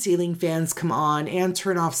lights and ceiling fans come on and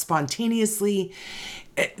turn off spontaneously,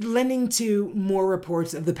 lending to more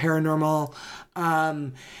reports of the paranormal,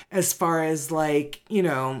 as far as it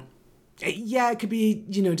could be,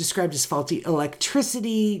 described as faulty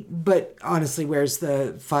electricity, but honestly, where's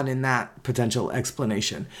the fun in that potential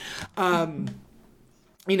explanation? I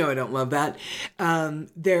don't love that.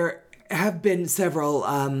 There have been several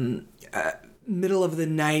middle of the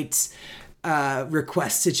night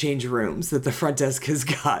requests to change rooms that the front desk has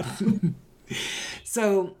gotten.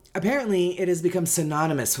 So apparently it has become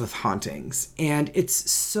synonymous with hauntings, and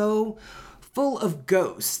it's so full of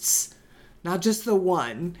ghosts, not just the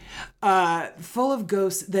one, full of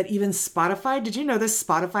ghosts that even Spotify, did you know this?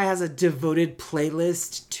 Spotify has a devoted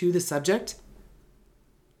playlist to the subject?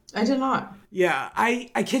 I did not. Yeah, I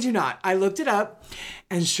kid you not. I looked it up,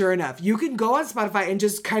 and sure enough, you can go on Spotify and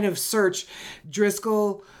just kind of search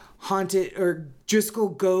Driskill Haunted or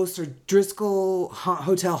Driskill Ghosts or Driskill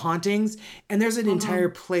Hotel Hauntings, and there's an entire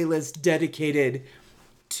playlist dedicated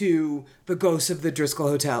to the ghost of the Driskill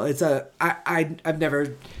Hotel. I've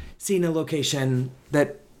never seen a location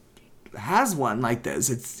that has one like this.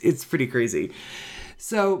 It's pretty crazy.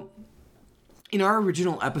 So in our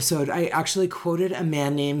original episode, I actually quoted a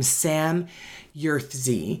man named Sam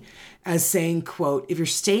Yurthzy as saying, quote, "If you're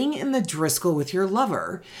staying in the Driskill with your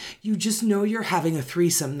lover, you just know you're having a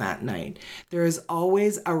threesome that night. There is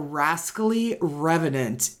always a rascally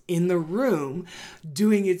revenant in the room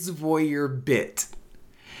doing its voyeur bit."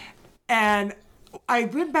 And I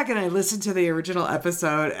went back and I listened to the original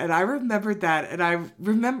episode and I remembered that. And I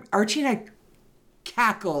remember Archie and I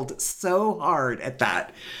cackled so hard at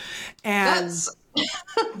that. And that's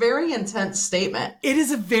a very intense statement. It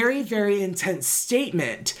is a very, very intense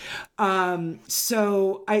statement.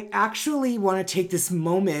 So I actually want to take this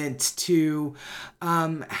moment to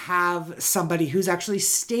have somebody who's actually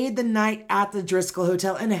stayed the night at the Driskill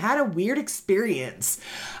Hotel and had a weird experience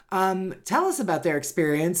tell us about their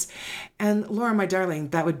experience. And Laura, my darling,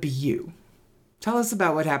 that would be you. Tell us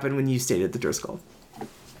about what happened when you stayed at the Driskill.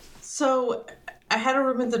 So I had a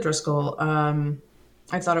room at the Driskill.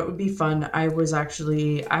 I thought it would be fun. I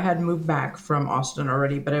had moved back from Austin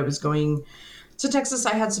already, but I was going to Texas.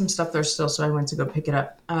 I had some stuff there still, so I went to go pick it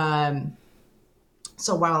up.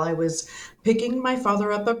 So while I was picking my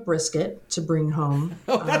father up a brisket to bring home.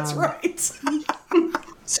 Oh, that's right.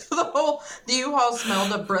 So the U-Haul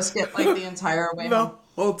smelled of brisket like the entire way home.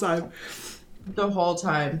 The whole time. The whole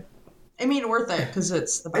time. I mean, worth it because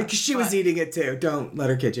it's the best. She was eating it too. Don't let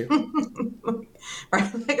her kid you.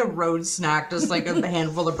 Right, like a road snack, just like a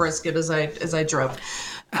handful of brisket as I drove.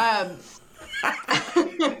 That's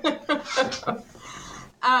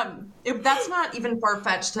not even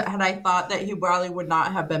far-fetched. Had I thought that he probably would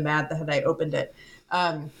not have been mad had I opened it.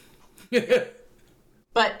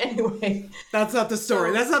 But anyway, that's not the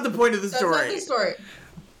story. That's not the point of the story. That's not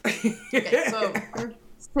the story. Okay, so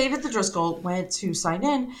stayed at the Driskill, went to sign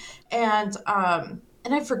in, and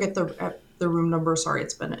I forget the room number. Sorry,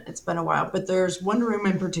 it's been a while. But there's one room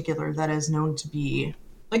in particular that is known to be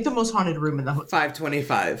like the most haunted room in the hotel.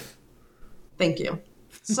 525. Thank you.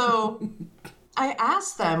 So I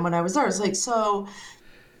asked them when I was there. I was like, so,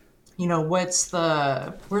 where's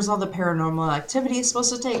all the paranormal activity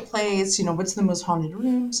supposed to take place? What's the most haunted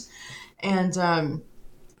rooms? And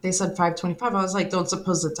they said 525. I was like, don't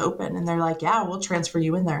suppose it's open. And they're like, yeah, we'll transfer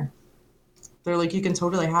you in there. They're like, you can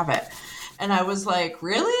totally have it. And I was like,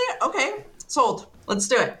 really? Okay, sold. Let's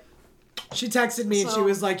do it. She texted me and she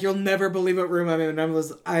was like, you'll never believe what room I'm in. And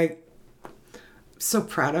I'm so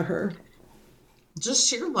proud of her. Just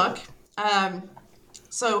sheer luck.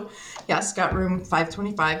 So yes, got room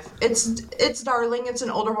 525. It's darling. It's an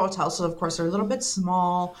older hotel, so of course they're a little bit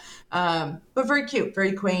small, but very cute,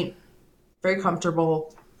 very quaint, very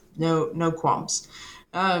comfortable. No qualms.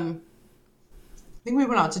 I think we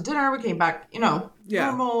went out to dinner. We came back,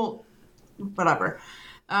 normal, whatever.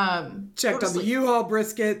 Checked on the U-Haul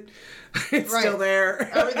brisket. It's still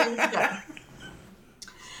there. Everything's good.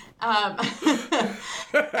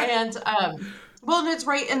 And well, and it's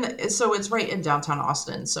right in downtown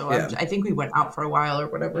Austin. So I think we went out for a while or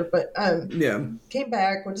whatever. But came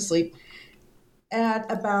back, went to sleep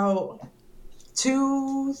at about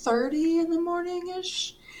 2:30 in the morning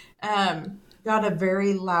ish. Got a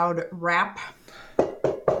very loud rap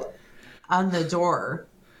on the door,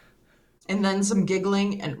 and then some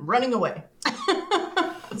giggling and running away.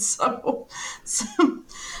 So some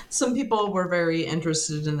people were very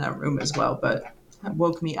interested in that room as well, but it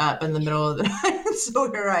woke me up in the middle of the night.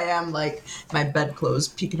 So here I am, like my bedclothes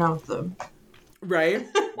peeking out the right,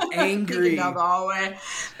 angry peeking out the hallway,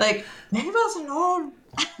 like leave us alone.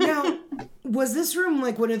 Now, was this room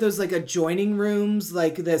like one of those like adjoining rooms,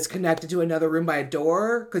 like that's connected to another room by a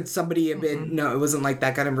door? Could somebody have been? Mm-hmm. No, it wasn't like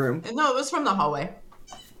that kind of room. No, it was from the hallway.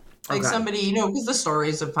 Like somebody, because the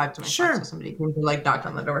stories of 525, sure. So somebody came to like knock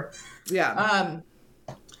on the door. Yeah.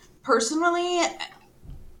 Personally,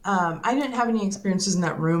 I didn't have any experiences in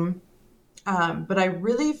that room, but I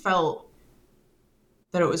really felt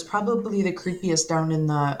that it was probably the creepiest down in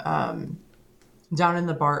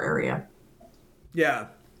the bar area. Yeah.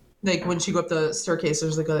 Like when you go up the staircase,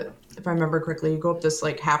 there's like if I remember correctly, you go up this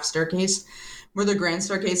like half staircase where the grand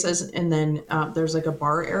staircase is, and then there's like a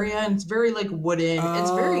bar area, and it's very like wooden.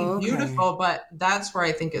 It's very beautiful, but that's where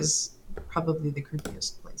I think is probably the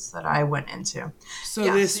creepiest place that I went into. So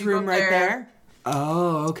this room right there?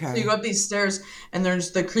 Oh, okay. So you go up these stairs, and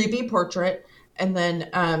there's the creepy portrait, and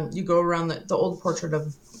then you go around the old portrait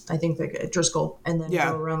of, I think, like Driskill, and then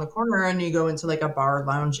go around the corner, and you go into like a bar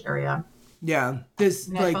lounge area. Yeah, this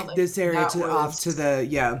this area off to the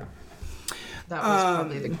That was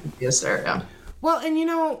probably the creepiest area. Well, and you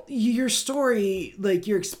know, your story, like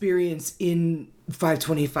your experience in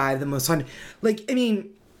 525, the most fun, like, I mean,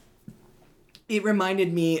 it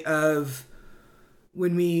reminded me of when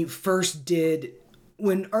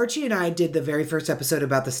Archie and I did the very first episode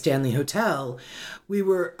about the Stanley Hotel. We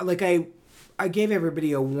were like, I gave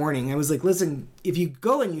everybody a warning. I was like, listen, if you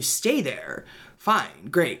go and you stay there, fine,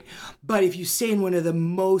 great. But if you stay in one of the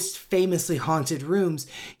most famously haunted rooms,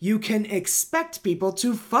 you can expect people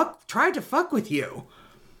to try to fuck with you.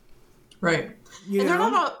 Right. They're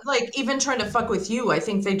not like even trying to fuck with you. I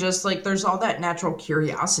think they just like, there's all that natural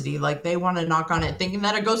curiosity. Like they want to knock on it thinking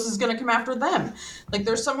that a ghost is going to come after them. Like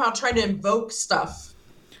they're somehow trying to invoke stuff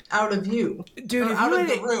out of you. Dude, out of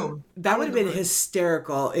the room. That would have been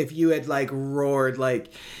hysterical if you had like roared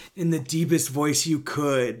like in the deepest voice you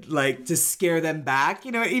could, like to scare them back,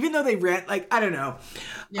 you know, even though they ran, like, I don't know.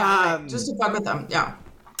 Yeah, right. Just to fuck with them. Yeah.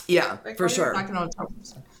 Yeah, like, for sure.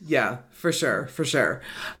 Yeah, for sure.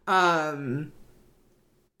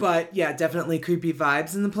 But yeah, definitely creepy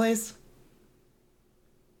vibes in the place.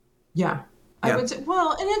 Yeah. I would say,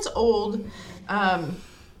 well, and it's old.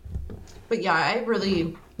 But yeah, I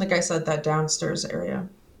really, like I said, that downstairs area.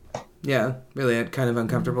 Yeah, really kind of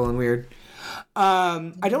uncomfortable and weird.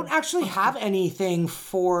 I don't actually have anything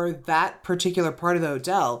for that particular part of the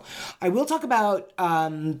hotel. I will talk about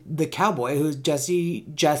the cowboy, who's Jesse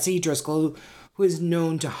Driskill, who is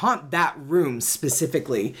known to haunt that room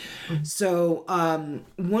specifically. Mm-hmm. So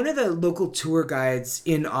one of the local tour guides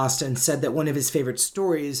in Austin said that one of his favorite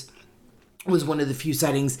stories was one of the few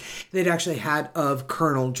sightings they'd actually had of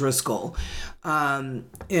Colonel Driskill.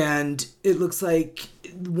 And it looks like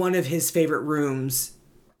one of his favorite rooms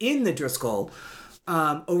in the Driskill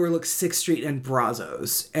overlooks 6th Street and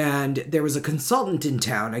Brazos. And there was a consultant in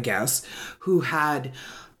town, I guess, who had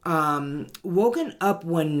woken up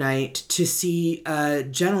one night to see a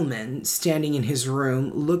gentleman standing in his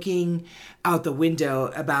room looking out the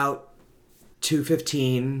window about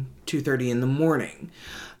 2:30 in the morning,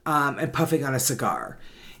 and puffing on a cigar.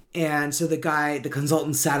 And so the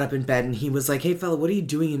consultant sat up in bed and he was like, "Hey fella, what are you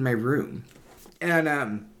doing in my room?"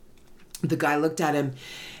 And the guy looked at him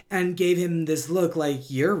and gave him this look like,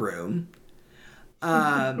 "Your room?"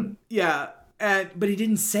 Yeah. But he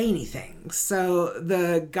didn't say anything. So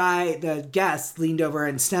the guest leaned over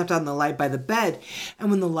and snapped on the light by the bed.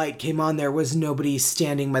 And when the light came on, there was nobody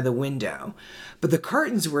standing by the window. But the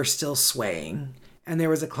curtains were still swaying. And there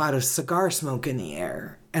was a cloud of cigar smoke in the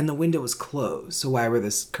air. And the window was closed. So why were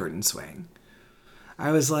the curtains swaying?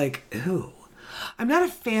 I was like, ooh. I'm not a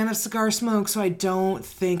fan of cigar smoke, so I don't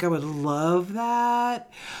think I would love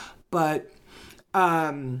that. But,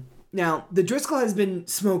 now, the Driskill has been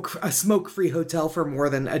a smoke-free hotel for more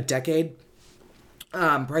than a decade,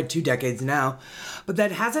 probably 2 decades now, but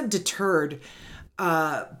that hasn't deterred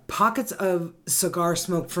pockets of cigar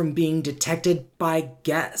smoke from being detected by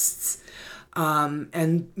guests.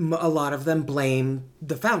 And a lot of them blame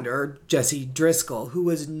the founder, Jesse Driskill, who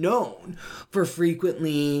was known for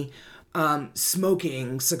frequently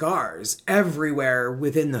smoking cigars everywhere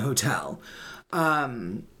within the hotel.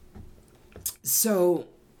 So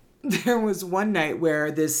there was one night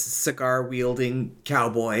where this cigar-wielding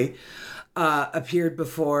cowboy appeared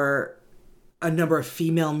before a number of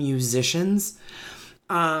female musicians.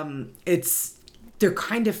 They're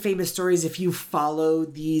kind of famous stories if you follow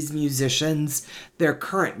these musicians. They're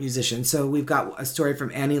current musicians. So we've got a story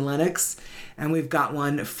from Annie Lennox, and we've got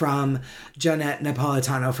one from Jeanette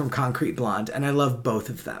Napolitano from Concrete Blonde, and I love both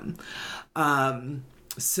of them.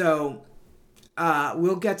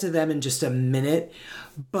 We'll get to them in just a minute,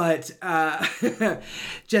 but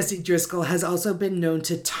Jesse Driskill has also been known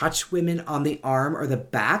to touch women on the arm or the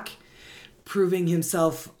back, proving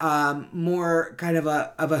himself more kind of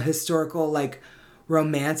a historical, like,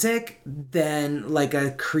 romantic than like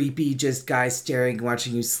a creepy just guy staring and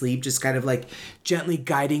watching you sleep, just kind of like gently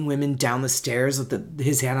guiding women down the stairs with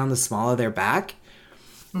his hand on the small of their back,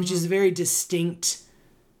 which is a very distinct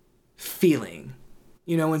feeling.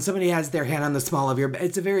 You know, when somebody has their hand on the small of your back,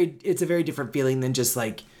 it's a very different feeling than just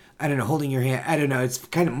like, I don't know, holding your hand. I don't know. It's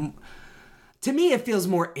kind of, to me, it feels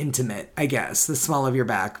more intimate, I guess, the small of your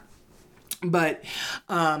back. But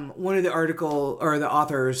one of the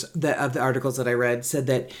authors of the articles that I read said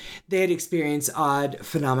that they had experienced odd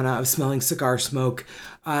phenomena of smelling cigar smoke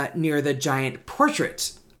near the giant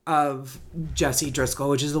portrait of Jesse Driskill,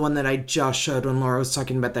 which is the one that I just showed when Laura was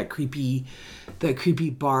talking about that creepy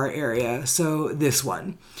bar area. So this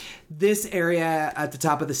area at the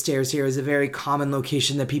top of the stairs here is a very common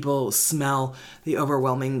location that people smell the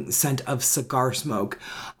overwhelming scent of cigar smoke.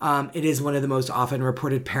 It is one of the most often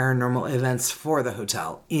reported paranormal events for the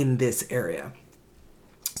hotel in this area.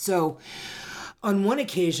 So On one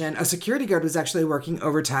occasion, a security guard was actually working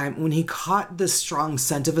overtime when he caught the strong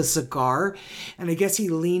scent of a cigar. And I guess he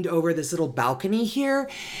leaned over this little balcony here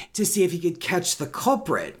to see if he could catch the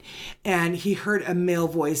culprit. And he heard a male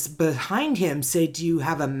voice behind him say, "Do you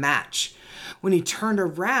have a match?" When he turned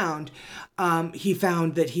around, he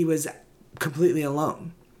found that he was completely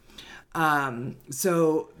alone.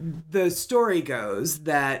 So the story goes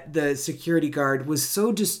that the security guard was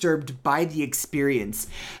so disturbed by the experience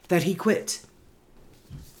that he quit.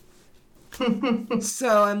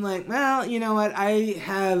 So I'm like, well, you know what?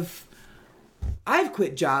 I've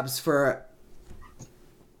quit jobs for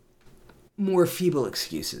more feeble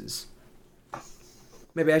excuses.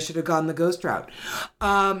 Maybe I should have gone the ghost route.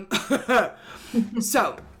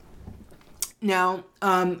 So now,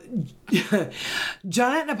 Janet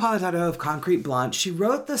Napolitano of Concrete Blonde, she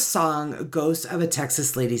wrote the song Ghost of a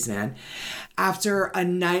Texas Ladies Man after a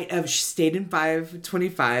night of, she stayed in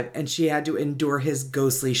 525 and she had to endure his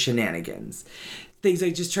ghostly shenanigans. Things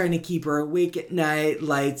like just trying to keep her awake at night,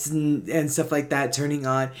 lights and stuff like that turning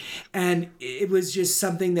on. And it was just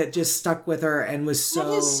something that just stuck with her and was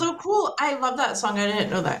so... That is so cool. I love that song. I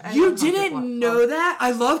didn't know that. You didn't know that?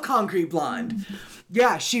 I love Concrete Blonde.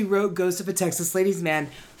 Yeah, she wrote Ghost of a Texas Ladies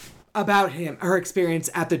Man about her experience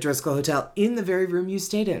at the Driskill Hotel in the very room you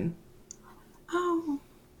stayed in. Oh.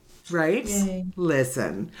 Right? Yay.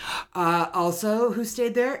 Listen. Also, who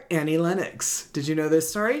stayed there? Annie Lennox. Did you know this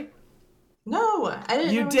story? No, I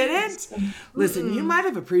didn't. You didn't? Listen, you might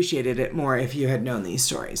have appreciated it more if you had known these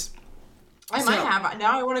stories. I might have.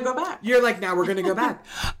 Now I want to go back. You're like, now we're going to go back.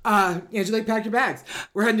 Angela, pack your bags.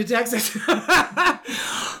 We're heading to Texas.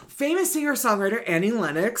 Famous singer-songwriter Annie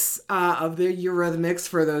Lennox of the Eurythmics,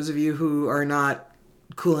 for those of you who are not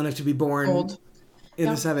cool enough to be born in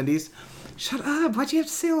the 70s. Shut up. Why'd you have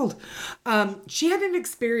to say old? She had an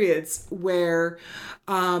experience where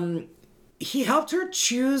he helped her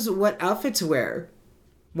choose what outfit to wear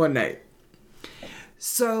one night.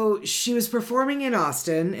 So she was performing in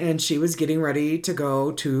Austin and she was getting ready to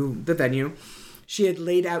go to the venue. She had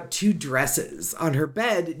laid out 2 dresses on her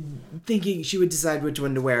bed, thinking she would decide which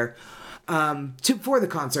one to wear for the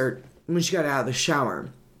concert when she got out of the shower.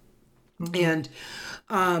 Mm-hmm.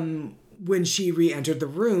 And when she re-entered the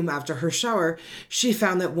room after her shower, she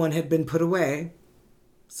found that one had been put away.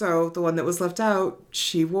 So the one that was left out,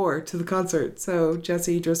 she wore to the concert. So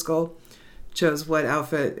Jessie Driskill chose what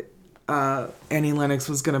outfit Annie Lennox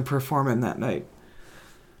was going to perform in that night.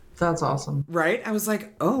 That's awesome. Right? I was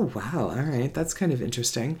like, oh, wow. All right. That's kind of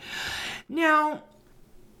interesting. Now,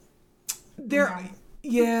 there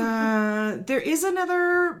is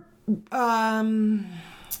another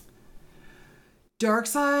dark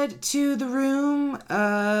side to the room.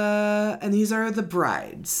 And these are the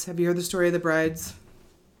brides. Have you heard the story of the brides?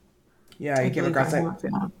 Yeah, you came across it.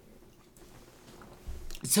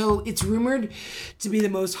 So it's rumored to be the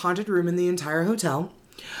most haunted room in the entire hotel.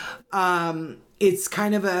 It's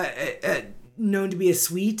kind of known to be a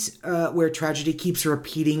suite where tragedy keeps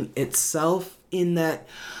repeating itself, in that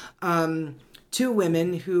 2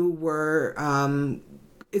 women who were...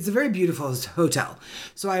 it's a very beautiful hotel.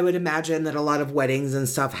 So I would imagine that a lot of weddings and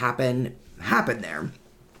stuff happen there.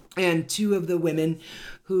 And 2 of the women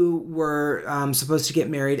who were supposed to get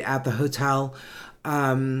married at the hotel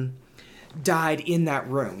died in that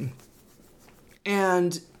room.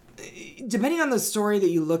 And depending on the story that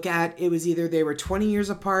you look at, it was either they were 20 years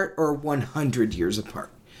apart or 100 years apart.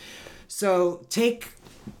 So take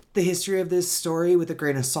the history of this story with a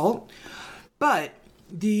grain of salt. But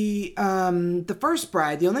the first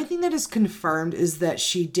bride, the only thing that is confirmed is that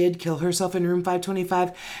she did kill herself in room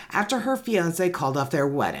 525 after her fiance called off their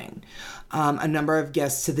wedding. A number of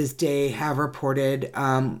guests to this day have reported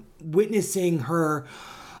witnessing her,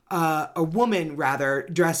 a woman rather,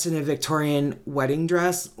 dressed in a Victorian wedding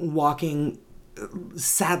dress, walking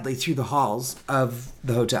sadly through the halls of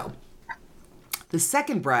the hotel. The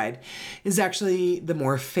second bride is actually the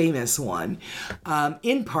more famous one,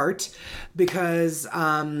 in part because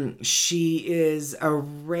she is a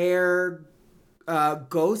rare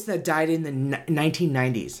ghost that died in the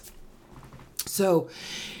 1990s. So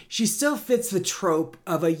she still fits the trope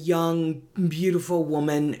of a young, beautiful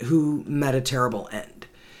woman who met a terrible end.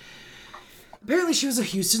 Apparently she was a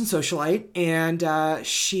Houston socialite, and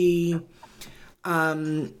she...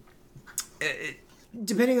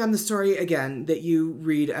 depending on the story, again, that you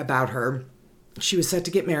read about her, she was set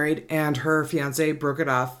to get married and her fiance broke it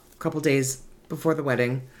off a couple days before the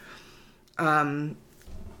wedding. The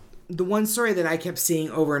one story that I kept seeing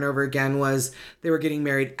over and over again was they were getting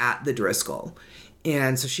married at the Driskill.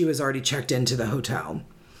 And so she was already checked into the hotel.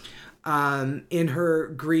 In her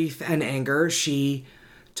grief and anger, she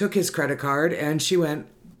took his credit card, and she went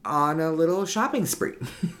on a little shopping spree.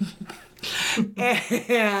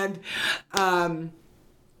 And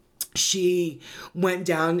she went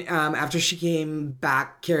down after she came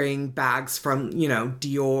back carrying bags from,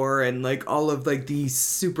 Dior and like all of like these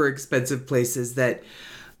super expensive places that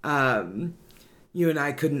you and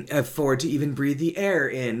I couldn't afford to even breathe the air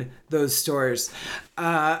in those stores.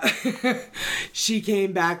 She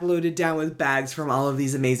came back loaded down with bags from all of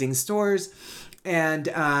these amazing stores. And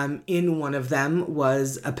in one of them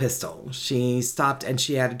was a pistol. She stopped and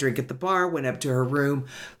she had a drink at the bar, went up to her room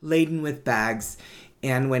laden with bags,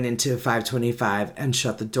 and went into 525 and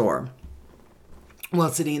shut the door. While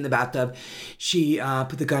sitting in the bathtub, she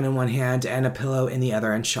put the gun in one hand and a pillow in the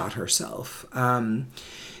other and shot herself.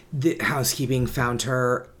 The housekeeping found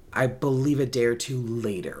her, I believe, a day or two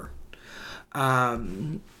later.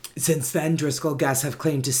 Since then, Driskill guests have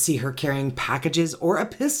claimed to see her carrying packages or a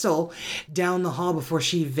pistol down the hall before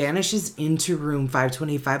she vanishes into room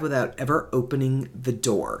 525 without ever opening the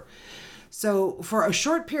door. So for a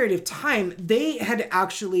short period of time, they had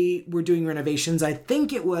actually were doing renovations. I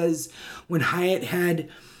think it was when Hyatt had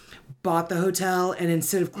bought the hotel, and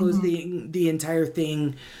instead of closing the entire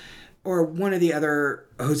thing, or one of the other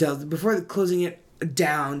hotels, before closing it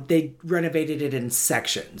down, they renovated it in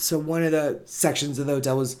sections. So one of the sections of the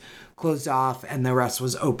hotel was closed off and the rest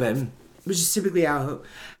was open, which is typically how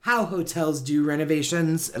hotels do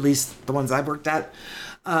renovations, at least the ones I've worked at.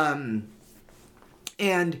 And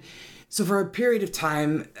so for a period of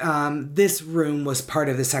time, this room was part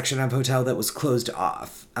of the section of hotel that was closed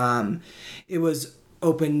off. It was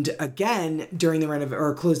opened again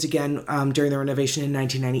closed again during the renovation in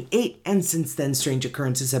 1998, and since then strange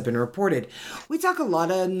occurrences have been reported. We talk a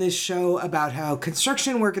lot on this show about how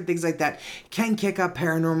construction work and things like that can kick up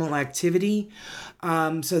paranormal activity,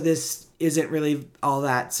 so this isn't really all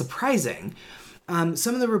that surprising.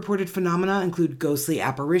 Some of the reported phenomena include ghostly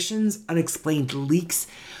apparitions, unexplained leaks,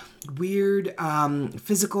 weird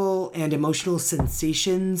physical and emotional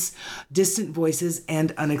sensations, distant voices,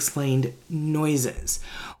 and unexplained noises.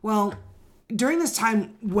 Well, during this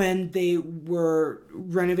time when they were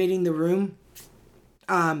renovating the room,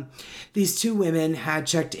 these two women had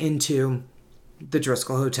checked into the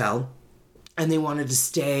Driskill Hotel, and they wanted to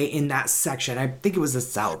stay in that section. I think it was the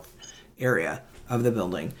south area of the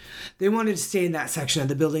building. They wanted to stay in that section of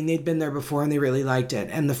the building. They'd been there before and they really liked it.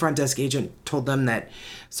 And the front desk agent told them that,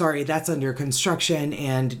 sorry, that's under construction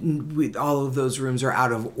and all of those rooms are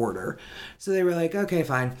out of order. So they were like, okay,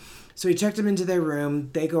 fine. So he checked them into their room.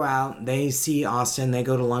 They go out, they see Austin, they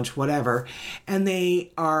go to lunch, whatever. And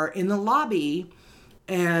they are in the lobby,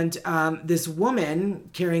 and this woman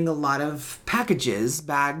carrying a lot of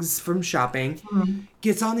bags from shopping,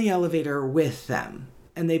 gets on the elevator with them.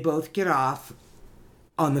 And they both get off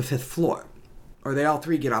on the 5th floor, or they all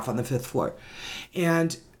three get off on the 5th floor.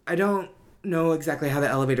 And I don't know exactly how the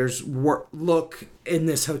elevators look in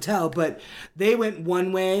this hotel, but they went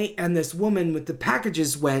one way and this woman with the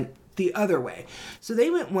packages went the other way. So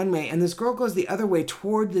they went one way and this girl goes the other way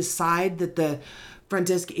toward the side that the front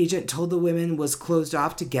desk agent told the women was closed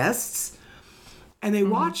off to guests. And they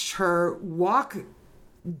watched her walk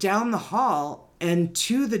down the hall and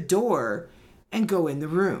to the door and go in the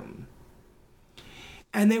room.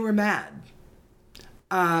 And they were mad.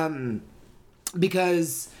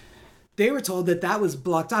 Because they were told that was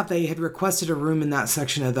blocked off. They had requested a room in that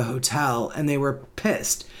section of the hotel, and they were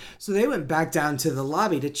pissed. So they went back down to the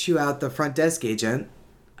lobby to chew out the front desk agent.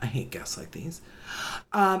 I hate guests like these.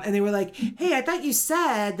 And they were like, hey, I thought you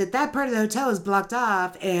said that part of the hotel is blocked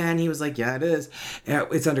off. And he was like, yeah, it is.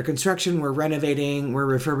 It's under construction. We're renovating. We're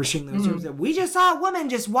refurbishing those rooms. And we just saw a woman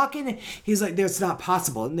just walk in. He's like, that's not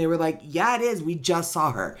possible. And they were like, yeah, it is. We just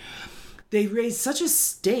saw her. They raised such a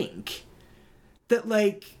stink that,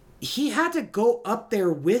 like, he had to go up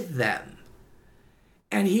there with them.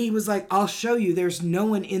 And he was like, I'll show you. There's no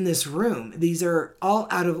one in this room. These are all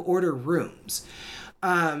out of order rooms.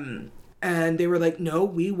 And they were like, no,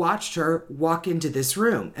 we watched her walk into this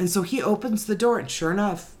room. And so he opens the door, and sure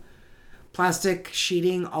enough, plastic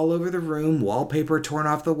sheeting all over the room, wallpaper torn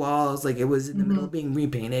off the walls, like it was in the middle of being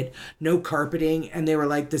repainted, no carpeting. And they were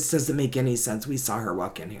like, this doesn't make any sense. We saw her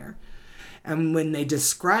walk in here. And when they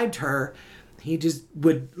described her, he just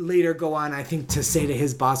would later go on, I think, to say to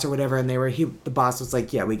his boss or whatever. And the boss was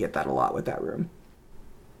like, yeah, we get that a lot with that room.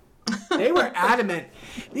 They were adamant.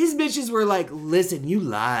 These bitches were like, listen, you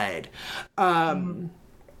lied. So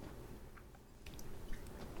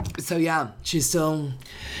yeah, she's still,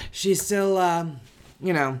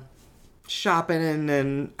 shopping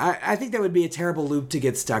and I think that would be a terrible loop to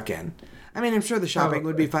get stuck in. I mean, I'm sure the shopping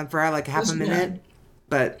would be fun for her, like half a minute.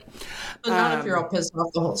 But not if you're all pissed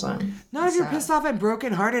off the whole time. Not if you're pissed off and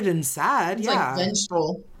brokenhearted and sad. It's yeah. like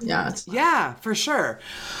vengeful. Yeah. Yeah, for sure.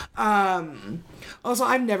 Also,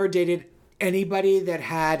 I've never dated anybody that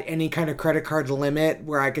had any kind of credit card limit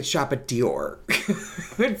where I could shop at Dior.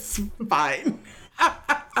 It's fine.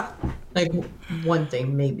 Like one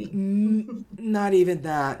thing, maybe. Not even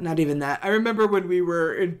that. I remember when we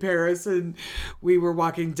were in Paris and we were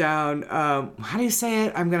walking down, how do you say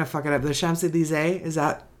it? I'm going to fuck it up. The Champs-Élysées? Is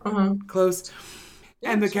that close?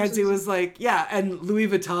 Yeah, and Mackenzie was like, yeah, and Louis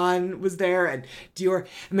Vuitton was there and Dior.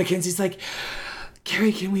 And Mackenzie's like,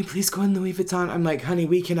 Carrie, can we please go in Louis Vuitton? I'm like, honey,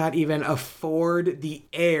 we cannot even afford the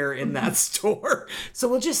air in that store. So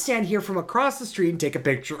we'll just stand here from across the street and take a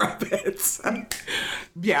picture of it.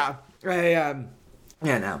 Yeah.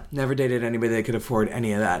 No, never dated anybody that could afford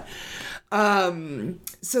any of that.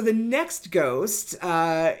 So the next ghost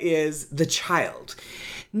is the child.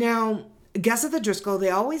 Now, guests at the Driskill, they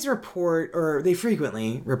always report, or they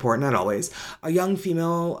frequently report, not always, a young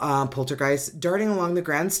female poltergeist darting along the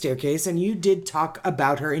grand staircase, and you did talk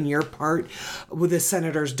about her in your part with a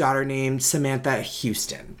senator's daughter named Samantha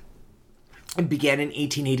Houston. It began in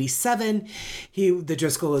 1887. The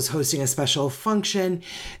Driskill was hosting a special function.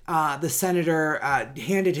 The senator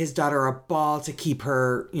handed his daughter a ball to keep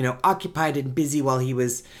her, occupied and busy while he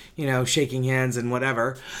was, shaking hands and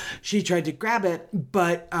whatever. She tried to grab it,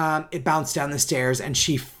 but it bounced down the stairs and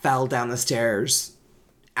she fell down the stairs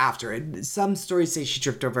after it. Some stories say she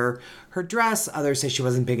tripped over her dress. Others say she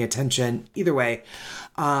wasn't paying attention. Either way,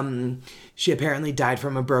 she apparently died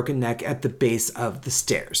from a broken neck at the base of the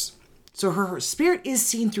stairs. So her spirit is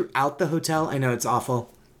seen throughout the hotel. I know it's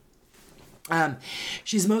awful.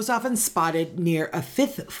 She's most often spotted near a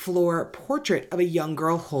 5th floor portrait of a young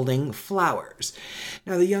girl holding flowers.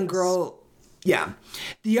 Now the young girl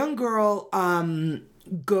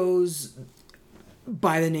goes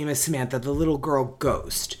by the name of Samantha. The little girl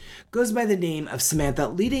ghost goes by the name of Samantha,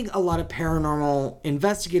 leading a lot of paranormal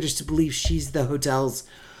investigators to believe she's the hotel's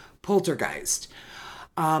poltergeist.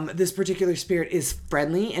 This particular spirit is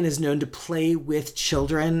friendly and is known to play with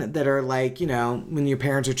children that are like, when your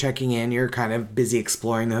parents are checking in, you're kind of busy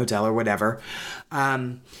exploring the hotel or whatever.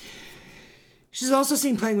 She's also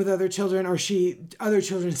seen playing with other children, or other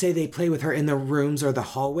children say they play with her in the rooms or the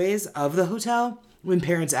hallways of the hotel. When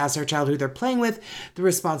parents ask their child who they're playing with, the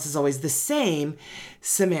response is always the same,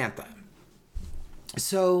 Samantha.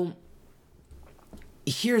 So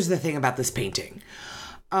here's the thing about this painting.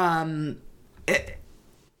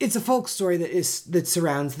 It's a folk story that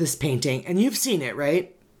surrounds this painting, and you've seen it,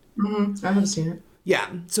 right? Mm-hmm. I have seen it. Yeah.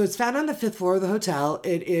 So it's found on the 5th floor of the hotel.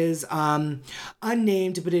 It is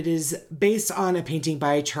unnamed, but it is based on a painting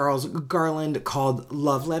by Charles Garland called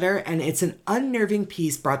Love Letter, and it's an unnerving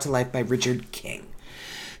piece brought to life by Richard King.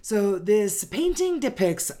 So this painting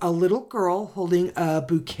depicts a little girl holding a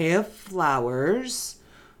bouquet of flowers.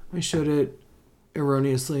 I showed it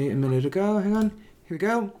erroneously a minute ago. Hang on. Here we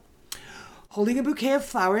go. Holding a bouquet of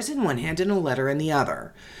flowers in one hand and a letter in the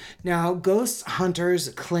other. Now, ghost hunters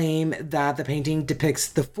claim that the painting depicts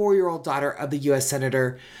the 4-year-old daughter of the U.S.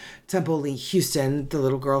 Senator Temple Lee Houston, the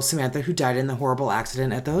little girl Samantha, who died in the horrible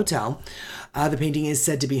accident at the hotel. The painting is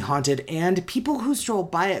said to be haunted, and people who stroll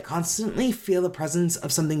by it constantly feel the presence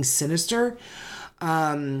of something sinister,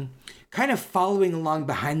 kind of following along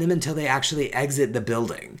behind them until they actually exit the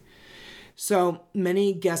building. So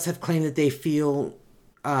many guests have claimed that they feel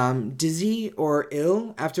dizzy or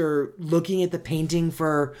ill after looking at the painting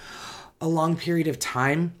for a long period of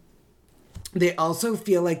time. They also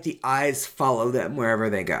feel like the eyes follow them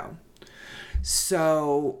wherever they go.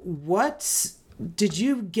 So did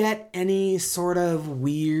you get any sort of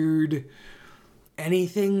weird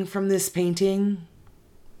anything from this painting?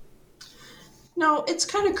 No, it's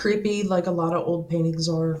kind of creepy, like a lot of old paintings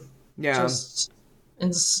are. Yeah. Just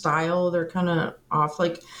in style, they're kind of off.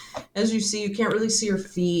 Like, as you see, you can't really see her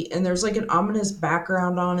feet, and there's like an ominous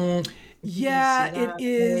background on it. Yeah, it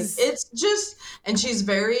is. It's just, and she's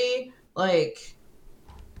very like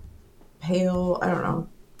pale. I don't know.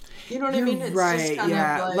 You know what I mean? It's right. Just kind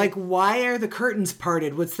yeah. of like, why are the curtains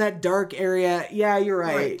parted? What's that dark area? Yeah, you're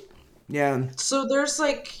right. Yeah. So there's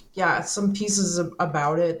some pieces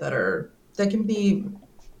about it that can be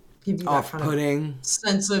give you that kind of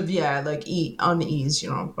sense of unease,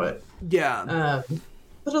 but yeah.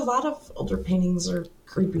 But a lot of older paintings are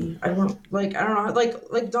creepy. I don't know,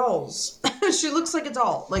 like dolls. She looks like a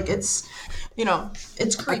doll. Like it's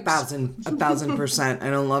it's creepy. 1,000%. I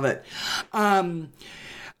don't love it.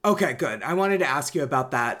 Okay, good. I wanted to ask you about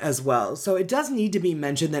that as well. So it does need to be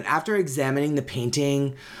mentioned that after examining the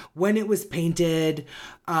painting, when it was painted,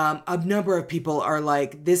 a number of people are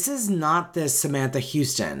like, this is not this Samantha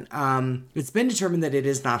Houston. It's been determined that it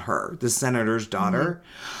is not her, the senator's daughter.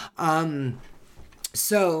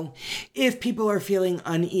 So if people are feeling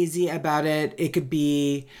uneasy about it, it could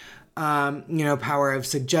be, power of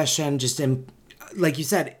suggestion, just like you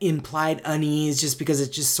said, implied unease, just because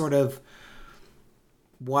it's just sort of,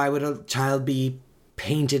 why would a child be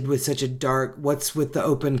painted with such a dark, what's with the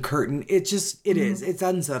open curtain? It is, it's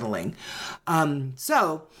unsettling.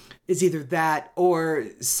 So it's either that or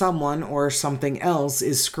someone or something else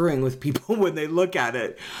is screwing with people when they look at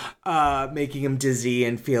it, making them dizzy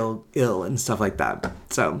and feel ill and stuff like that.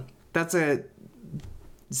 So that's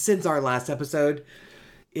since our last episode,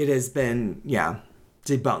 it has been,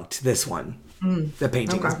 debunked, this one. The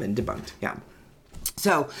painting has been debunked,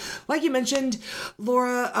 So, like you mentioned,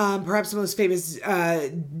 Laura, perhaps the most famous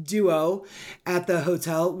duo at the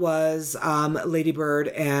hotel was Lady Bird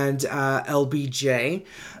and LBJ.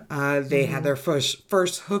 They had their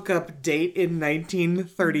first hookup date in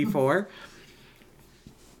 1934.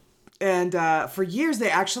 And for years, they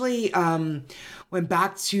actually went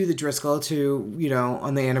back to the Driskill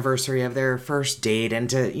on the anniversary of their first date and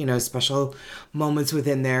to, special moments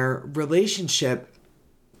within their relationship.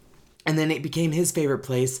 And then it became his favorite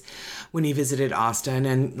place when he visited Austin.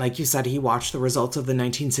 And like you said, he watched the results of the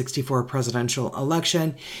 1964 presidential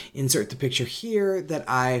election. Insert the picture here that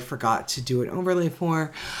I forgot to do an overlay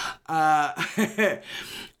for. After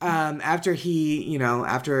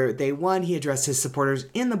they won, he addressed his supporters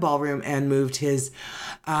in the ballroom and moved his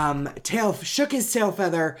shook his tail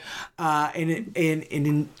feather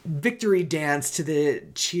in victory dance to the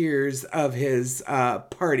cheers of his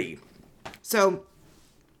party. So,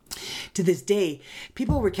 to this day,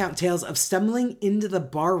 people recount tales of stumbling into the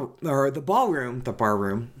ballroom,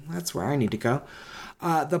 that's where I need to go,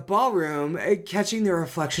 the ballroom, catching the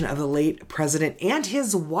reflection of the late president and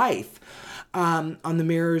his wife on the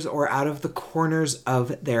mirrors or out of the corners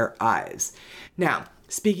of their eyes. Now,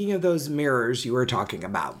 speaking of those mirrors you were talking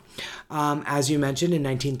about, as you mentioned, in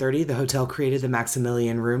 1930, the hotel created the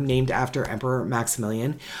Maximilian Room, named after Emperor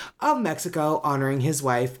Maximilian of Mexico, honoring his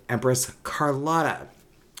wife, Empress Carlotta.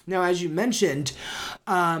 Now, as you mentioned,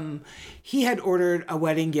 he had ordered a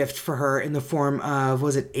wedding gift for her in the form of,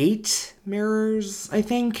 was it 8 mirrors, I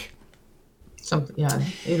think? Something,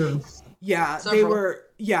 8 or... Yeah, several. They were,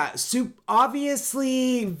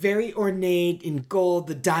 obviously very ornate in gold,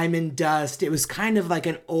 the diamond dust. It was kind of like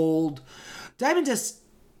diamond dust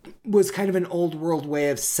was kind of an old world way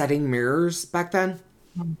of setting mirrors back then.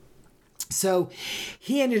 Mm-hmm. So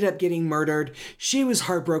he ended up getting murdered. She was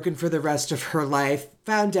heartbroken for the rest of her life,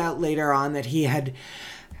 found out later on that he had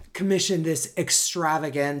commissioned this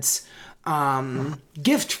extravagant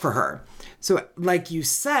gift for her. So like you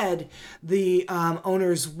said, the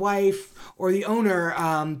owner's wife or the owner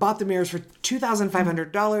bought the mirrors for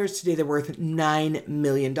 $2,500. Today they're worth $9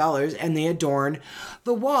 million, and they adorn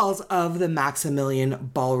the walls of the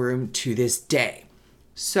Maximilian Ballroom to this day.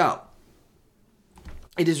 So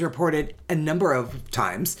it is reported a number of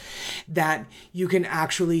times that you can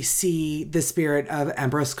actually see the spirit of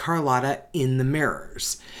Empress Carlotta in the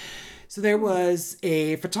mirrors. So there was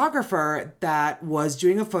a photographer that was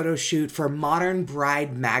doing a photo shoot for Modern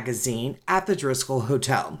Bride magazine at the Driskill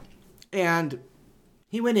Hotel. And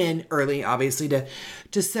he went in early, obviously, to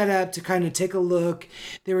set up, to kind of take a look.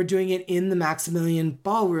 They were doing it in the Maximilian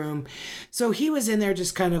Ballroom. So he was in there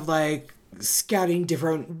just kind of like scouting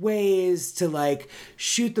different ways to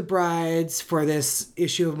shoot the brides for this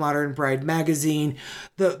issue of Modern Bride magazine,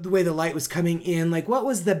 the way the light was coming in, what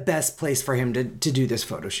was the best place for him to do this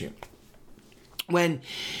photo shoot. When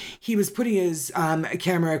he was putting his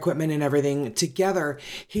camera equipment and everything together,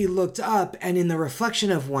 he looked up, and in the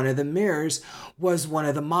reflection of one of the mirrors was one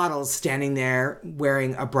of the models standing there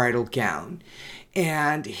wearing a bridal gown.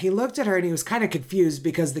 And he looked at her and he was kind of confused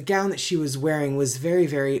because the gown that she was wearing was very,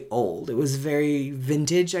 very old. It was very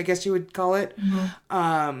vintage, I guess you would call it.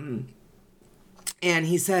 Mm-hmm. And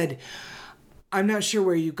he said, I'm not sure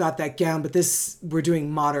where you got that gown, but we're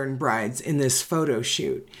doing modern brides in this photo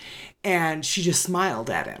shoot. And she just smiled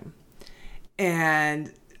at him.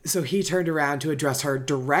 And so he turned around to address her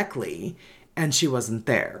directly, and she wasn't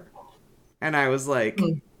there. And I was like,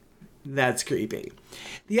 that's creepy.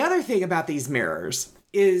 The other thing about these mirrors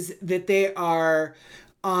is that they are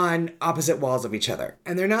on opposite walls of each other.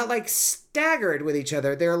 And they're not staggered with each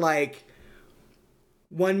other. They're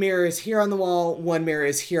one mirror is here on the wall, one mirror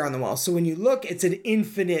is here on the wall. So when you look, it's an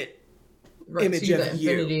infinite image of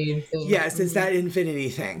you. Thing. Yes, it's that infinity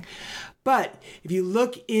thing. But if you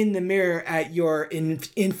look in the mirror at your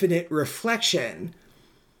infinite reflection,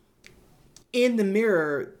 in the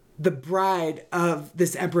mirror, the bride of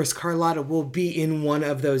this Empress Carlotta will be in one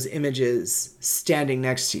of those images standing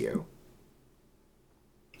next to you.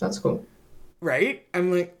 That's cool. Right?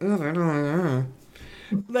 I'm like, oh, I don't know.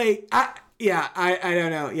 Like, I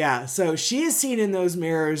don't know. Yeah. So she is seen in those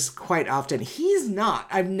mirrors quite often. He's not.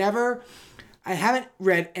 I haven't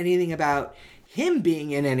read anything about him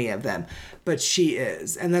being in any of them, but she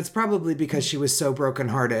is. And that's probably because she was so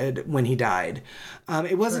brokenhearted when he died.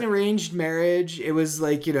 It wasn't arranged marriage. It was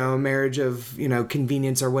like, a marriage of,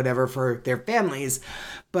 convenience or whatever for their families.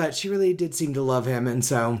 But she really did seem to love him. And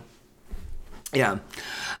so, yeah.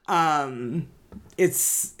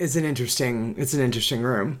 It's an interesting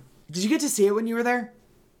room. Did you get to see it when you were there?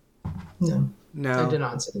 No. No. I did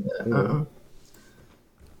not see that.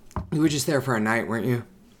 You were just there for a night, weren't you?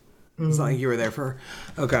 It's not like you were there for...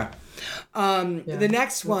 Okay. The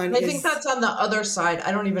next one I think that's on the other side.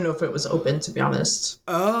 I don't even know if it was open, to be honest.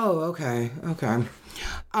 Oh, okay.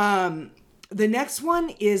 The next one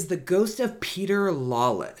is the ghost of Peter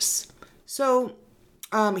Lawless. So,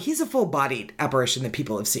 he's a full-bodied apparition that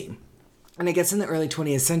people have seen. And I guess in the early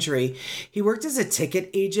 20th century, he worked as a ticket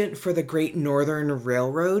agent for the Great Northern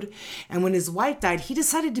Railroad. And when his wife died, he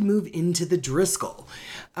decided to move into the Driskill.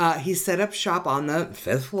 He set up shop on the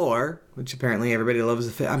 5th floor, which apparently everybody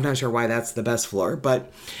loves the 5th. I'm not sure why that's the best floor,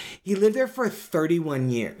 but he lived there for 31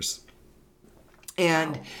 years.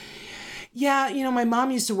 And yeah, my mom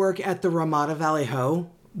used to work at the Ramada Valley Ho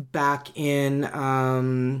back in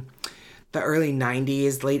the early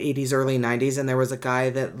 90s, late 80s, early 90s, and there was a guy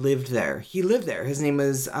that lived there. He lived there. His name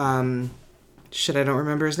was, I don't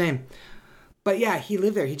remember his name. But yeah, he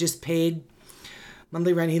lived there. He just paid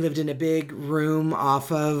monthly rent. He lived in a big room off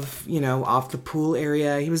the pool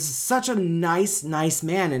area. He was such a nice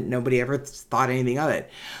man, and nobody ever thought anything of it.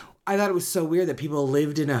 I thought it was so weird that people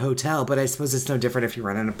lived in a hotel, but I suppose it's no different if you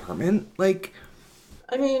rent an apartment. Like...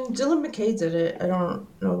 I mean, Dylan McKay did it. I don't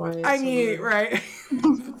know why. Right.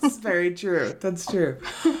 That's very true. That's true.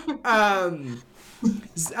 The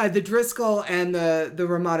Driskill and the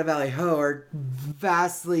Ramada Valley Ho are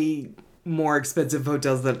vastly more expensive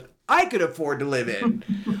hotels than I could afford to live in.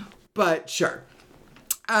 But sure.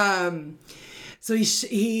 So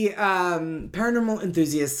he paranormal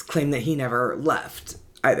enthusiasts claim that he never left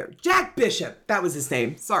either. Jack Bishop, that was his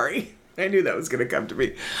name. Sorry. I knew that was going to come to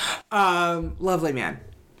me. Lovely man.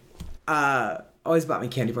 Always bought me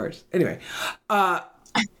candy bars. Anyway. He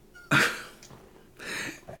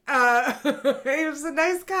was a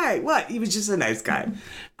nice guy. What? He was just a nice guy.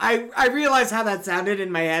 I realized how that sounded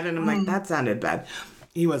in my head, and I'm like, that sounded bad.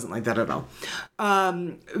 He wasn't like that at all.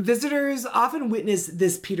 Visitors often witness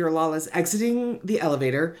this Peter Lawless exiting the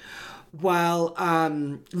elevator while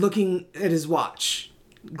looking at his watch,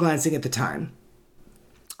 glancing at the time.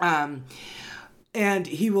 And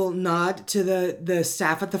he will nod to the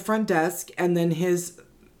staff at the front desk, and then his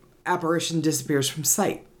apparition disappears from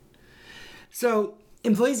sight. So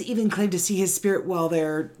employees even claim to see his spirit while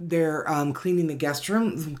they're cleaning the guest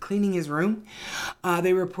room, cleaning his room.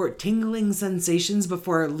 They report tingling sensations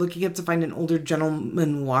before looking up to find an older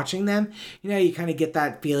gentleman watching them. You kind of get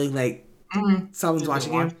that feeling like someone's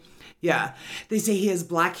watching you. Yeah. They say he has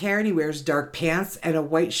black hair and he wears dark pants and a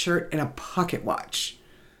white shirt and a pocket watch.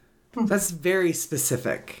 That's very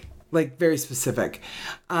specific. Like, very specific.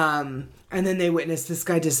 And then they witness this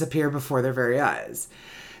guy disappear before their very eyes.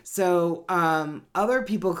 So, other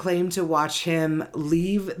people claim to watch him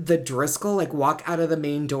leave the Driskill, like walk out of the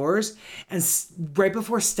main doors, and right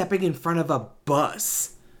before stepping in front of a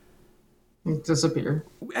bus. Disappear.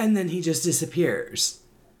 And then he just disappears.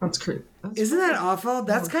 That's creepy. Isn't that awful?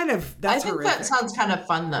 That's horrific. That sounds kind of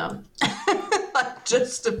fun, though.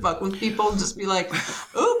 Just to fuck with people, just be like,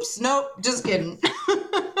 oops, nope, just kidding.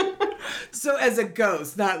 So as a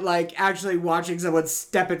ghost, not like actually watching someone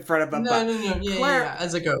step in front of a bus. No, yeah,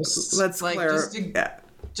 as a ghost. Let's like, clarify.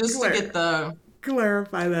 Just to get the...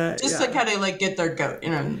 Clarify that. Just to kind of like get their goat,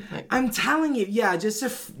 Like, I'm telling you, just to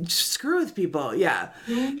screw with people, yeah.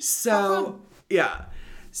 So, yeah.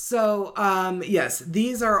 So, yes,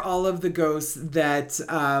 these are all of the ghosts that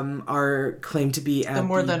are claimed to be at the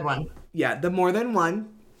more than one. Yeah, the more than one.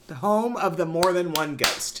 The home of the more than one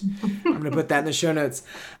ghost. I'm going to put that in the show notes.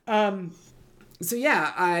 So,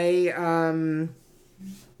 yeah,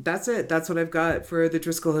 that's it. That's what I've got for the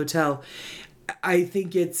Driskill Hotel. I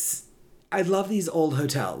think I love these old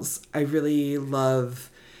hotels. I really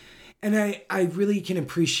love, and I really can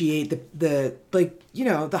appreciate the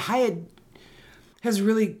Hyatt. has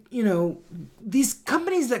really, these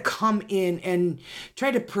companies that come in and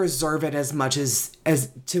try to preserve it as much as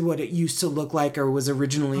to what it used to look like or was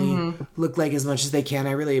originally looked like as much as they can.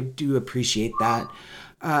 I really do appreciate that.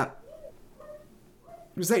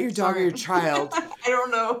 Was that your dog or your child? I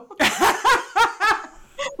don't know.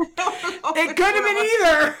 It could have been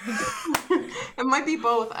either. It might be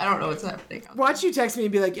both. I don't know what's happening. Watch you text me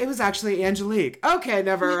and be like, it was actually Angelique. Okay,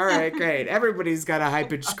 never. All right, great. Everybody's got a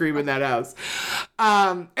high-pitched scream in that house.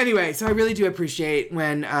 Anyway, so I really do appreciate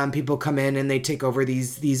when people come in and they take over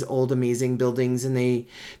these old, amazing buildings and they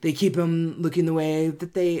keep them looking the way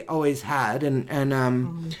that they always had.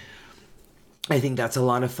 And I think that's a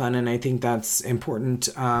lot of fun, and I think that's important.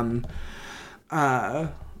 And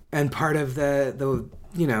part of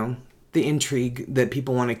the intrigue that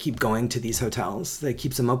people want to keep going to these hotels that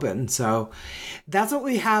keeps them open. So that's what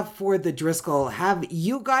we have for the Driskill. Have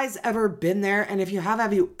you guys ever been there? And if you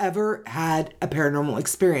have you ever had a paranormal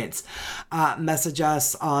experience? Message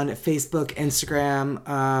us on Facebook,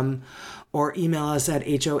 Instagram, or email us at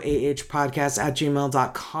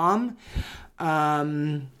hoahpodcast@gmail.com.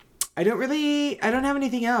 I don't have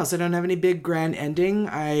anything else. I don't have any big grand ending.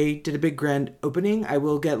 I did a big grand opening. I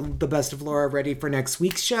will get the best of Laura ready for next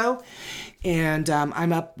week's show. And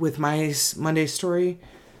I'm up with my Monday story.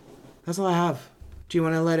 That's all I have. Do you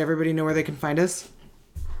want to let everybody know where they can find us?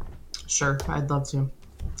 Sure, I'd love to.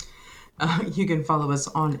 You can follow us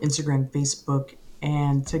on Instagram, Facebook,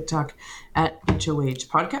 and TikTok at HOH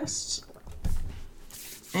Podcast.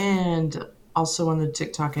 And also on the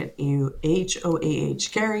TikTok at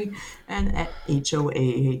HOAH Carrie and at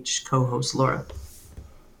HOAH co-host Laura.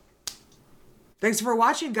 Thanks for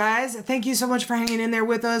watching, guys. Thank you so much for hanging in there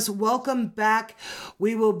with us. Welcome back.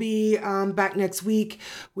 We will be back next week.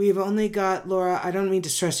 We've only got, Laura, I don't mean to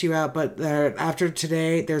stress you out, but after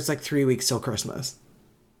today, there's like 3 weeks till Christmas.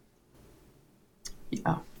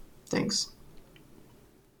 Yeah, thanks.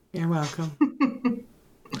 You're welcome.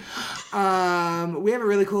 We have a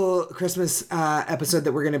really cool Christmas episode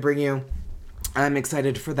that we're going to bring you. I'm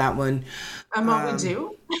excited for that one. We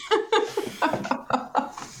do?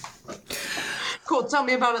 Cool. Tell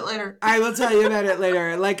me about it later. I will tell you about it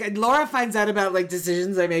later. Like, Laura finds out about like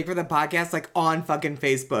decisions I make for the podcast, like on fucking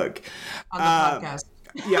Facebook. On the podcast.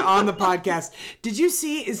 Yeah, on the podcast. Did you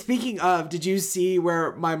see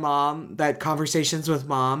where my mom, that Conversations with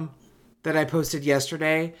Mom that I posted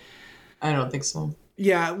yesterday? I don't think so.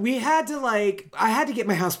 Yeah, I had to get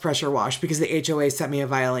my house pressure washed because the HOA sent me a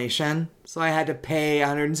violation. So I had to pay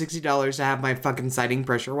 $160 to have my fucking siding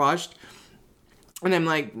pressure washed. And I'm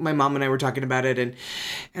like, my mom and I were talking about it,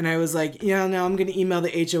 and I was like, yeah, no, I'm going to email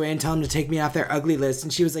the HOA and tell them to take me off their ugly list.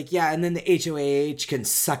 And she was like, yeah, and then the HOAH can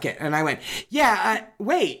suck it. And I went, yeah,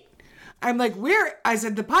 wait. I'm like, I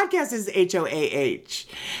said, the podcast is HOAH.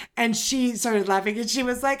 And she started laughing and she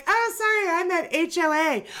was like, oh, sorry, I meant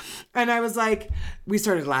HOA. And I was like, we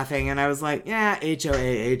started laughing and I was like, yeah,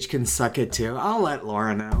 HOAH can suck it too. I'll let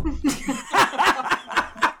Laura know.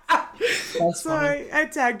 That's so funny. I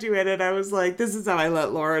tagged you in it. I was like, this is how I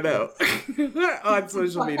let Laura know on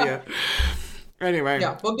social media. Anyway.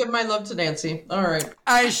 Yeah, we'll give my love to Nancy. All right.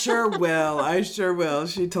 I sure will.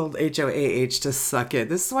 She told HOAH to suck it.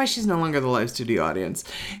 This is why she's no longer the live studio audience.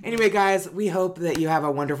 Anyway, guys, we hope that you have a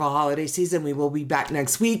wonderful holiday season. We will be back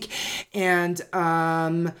next week. And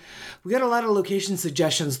we got a lot of location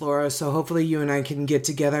suggestions, Laura. So hopefully you and I can get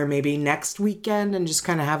together maybe next weekend and just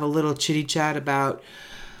kind of have a little chitty chat about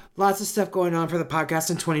lots of stuff going on for the podcast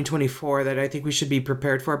in 2024 that I think we should be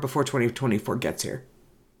prepared for before 2024 gets here.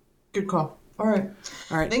 Good call. All right.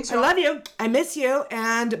 Thanks. I love you. I miss you.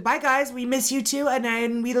 And bye, guys. We miss you too.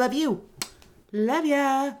 And we love you. Love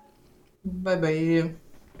ya. Bye-bye.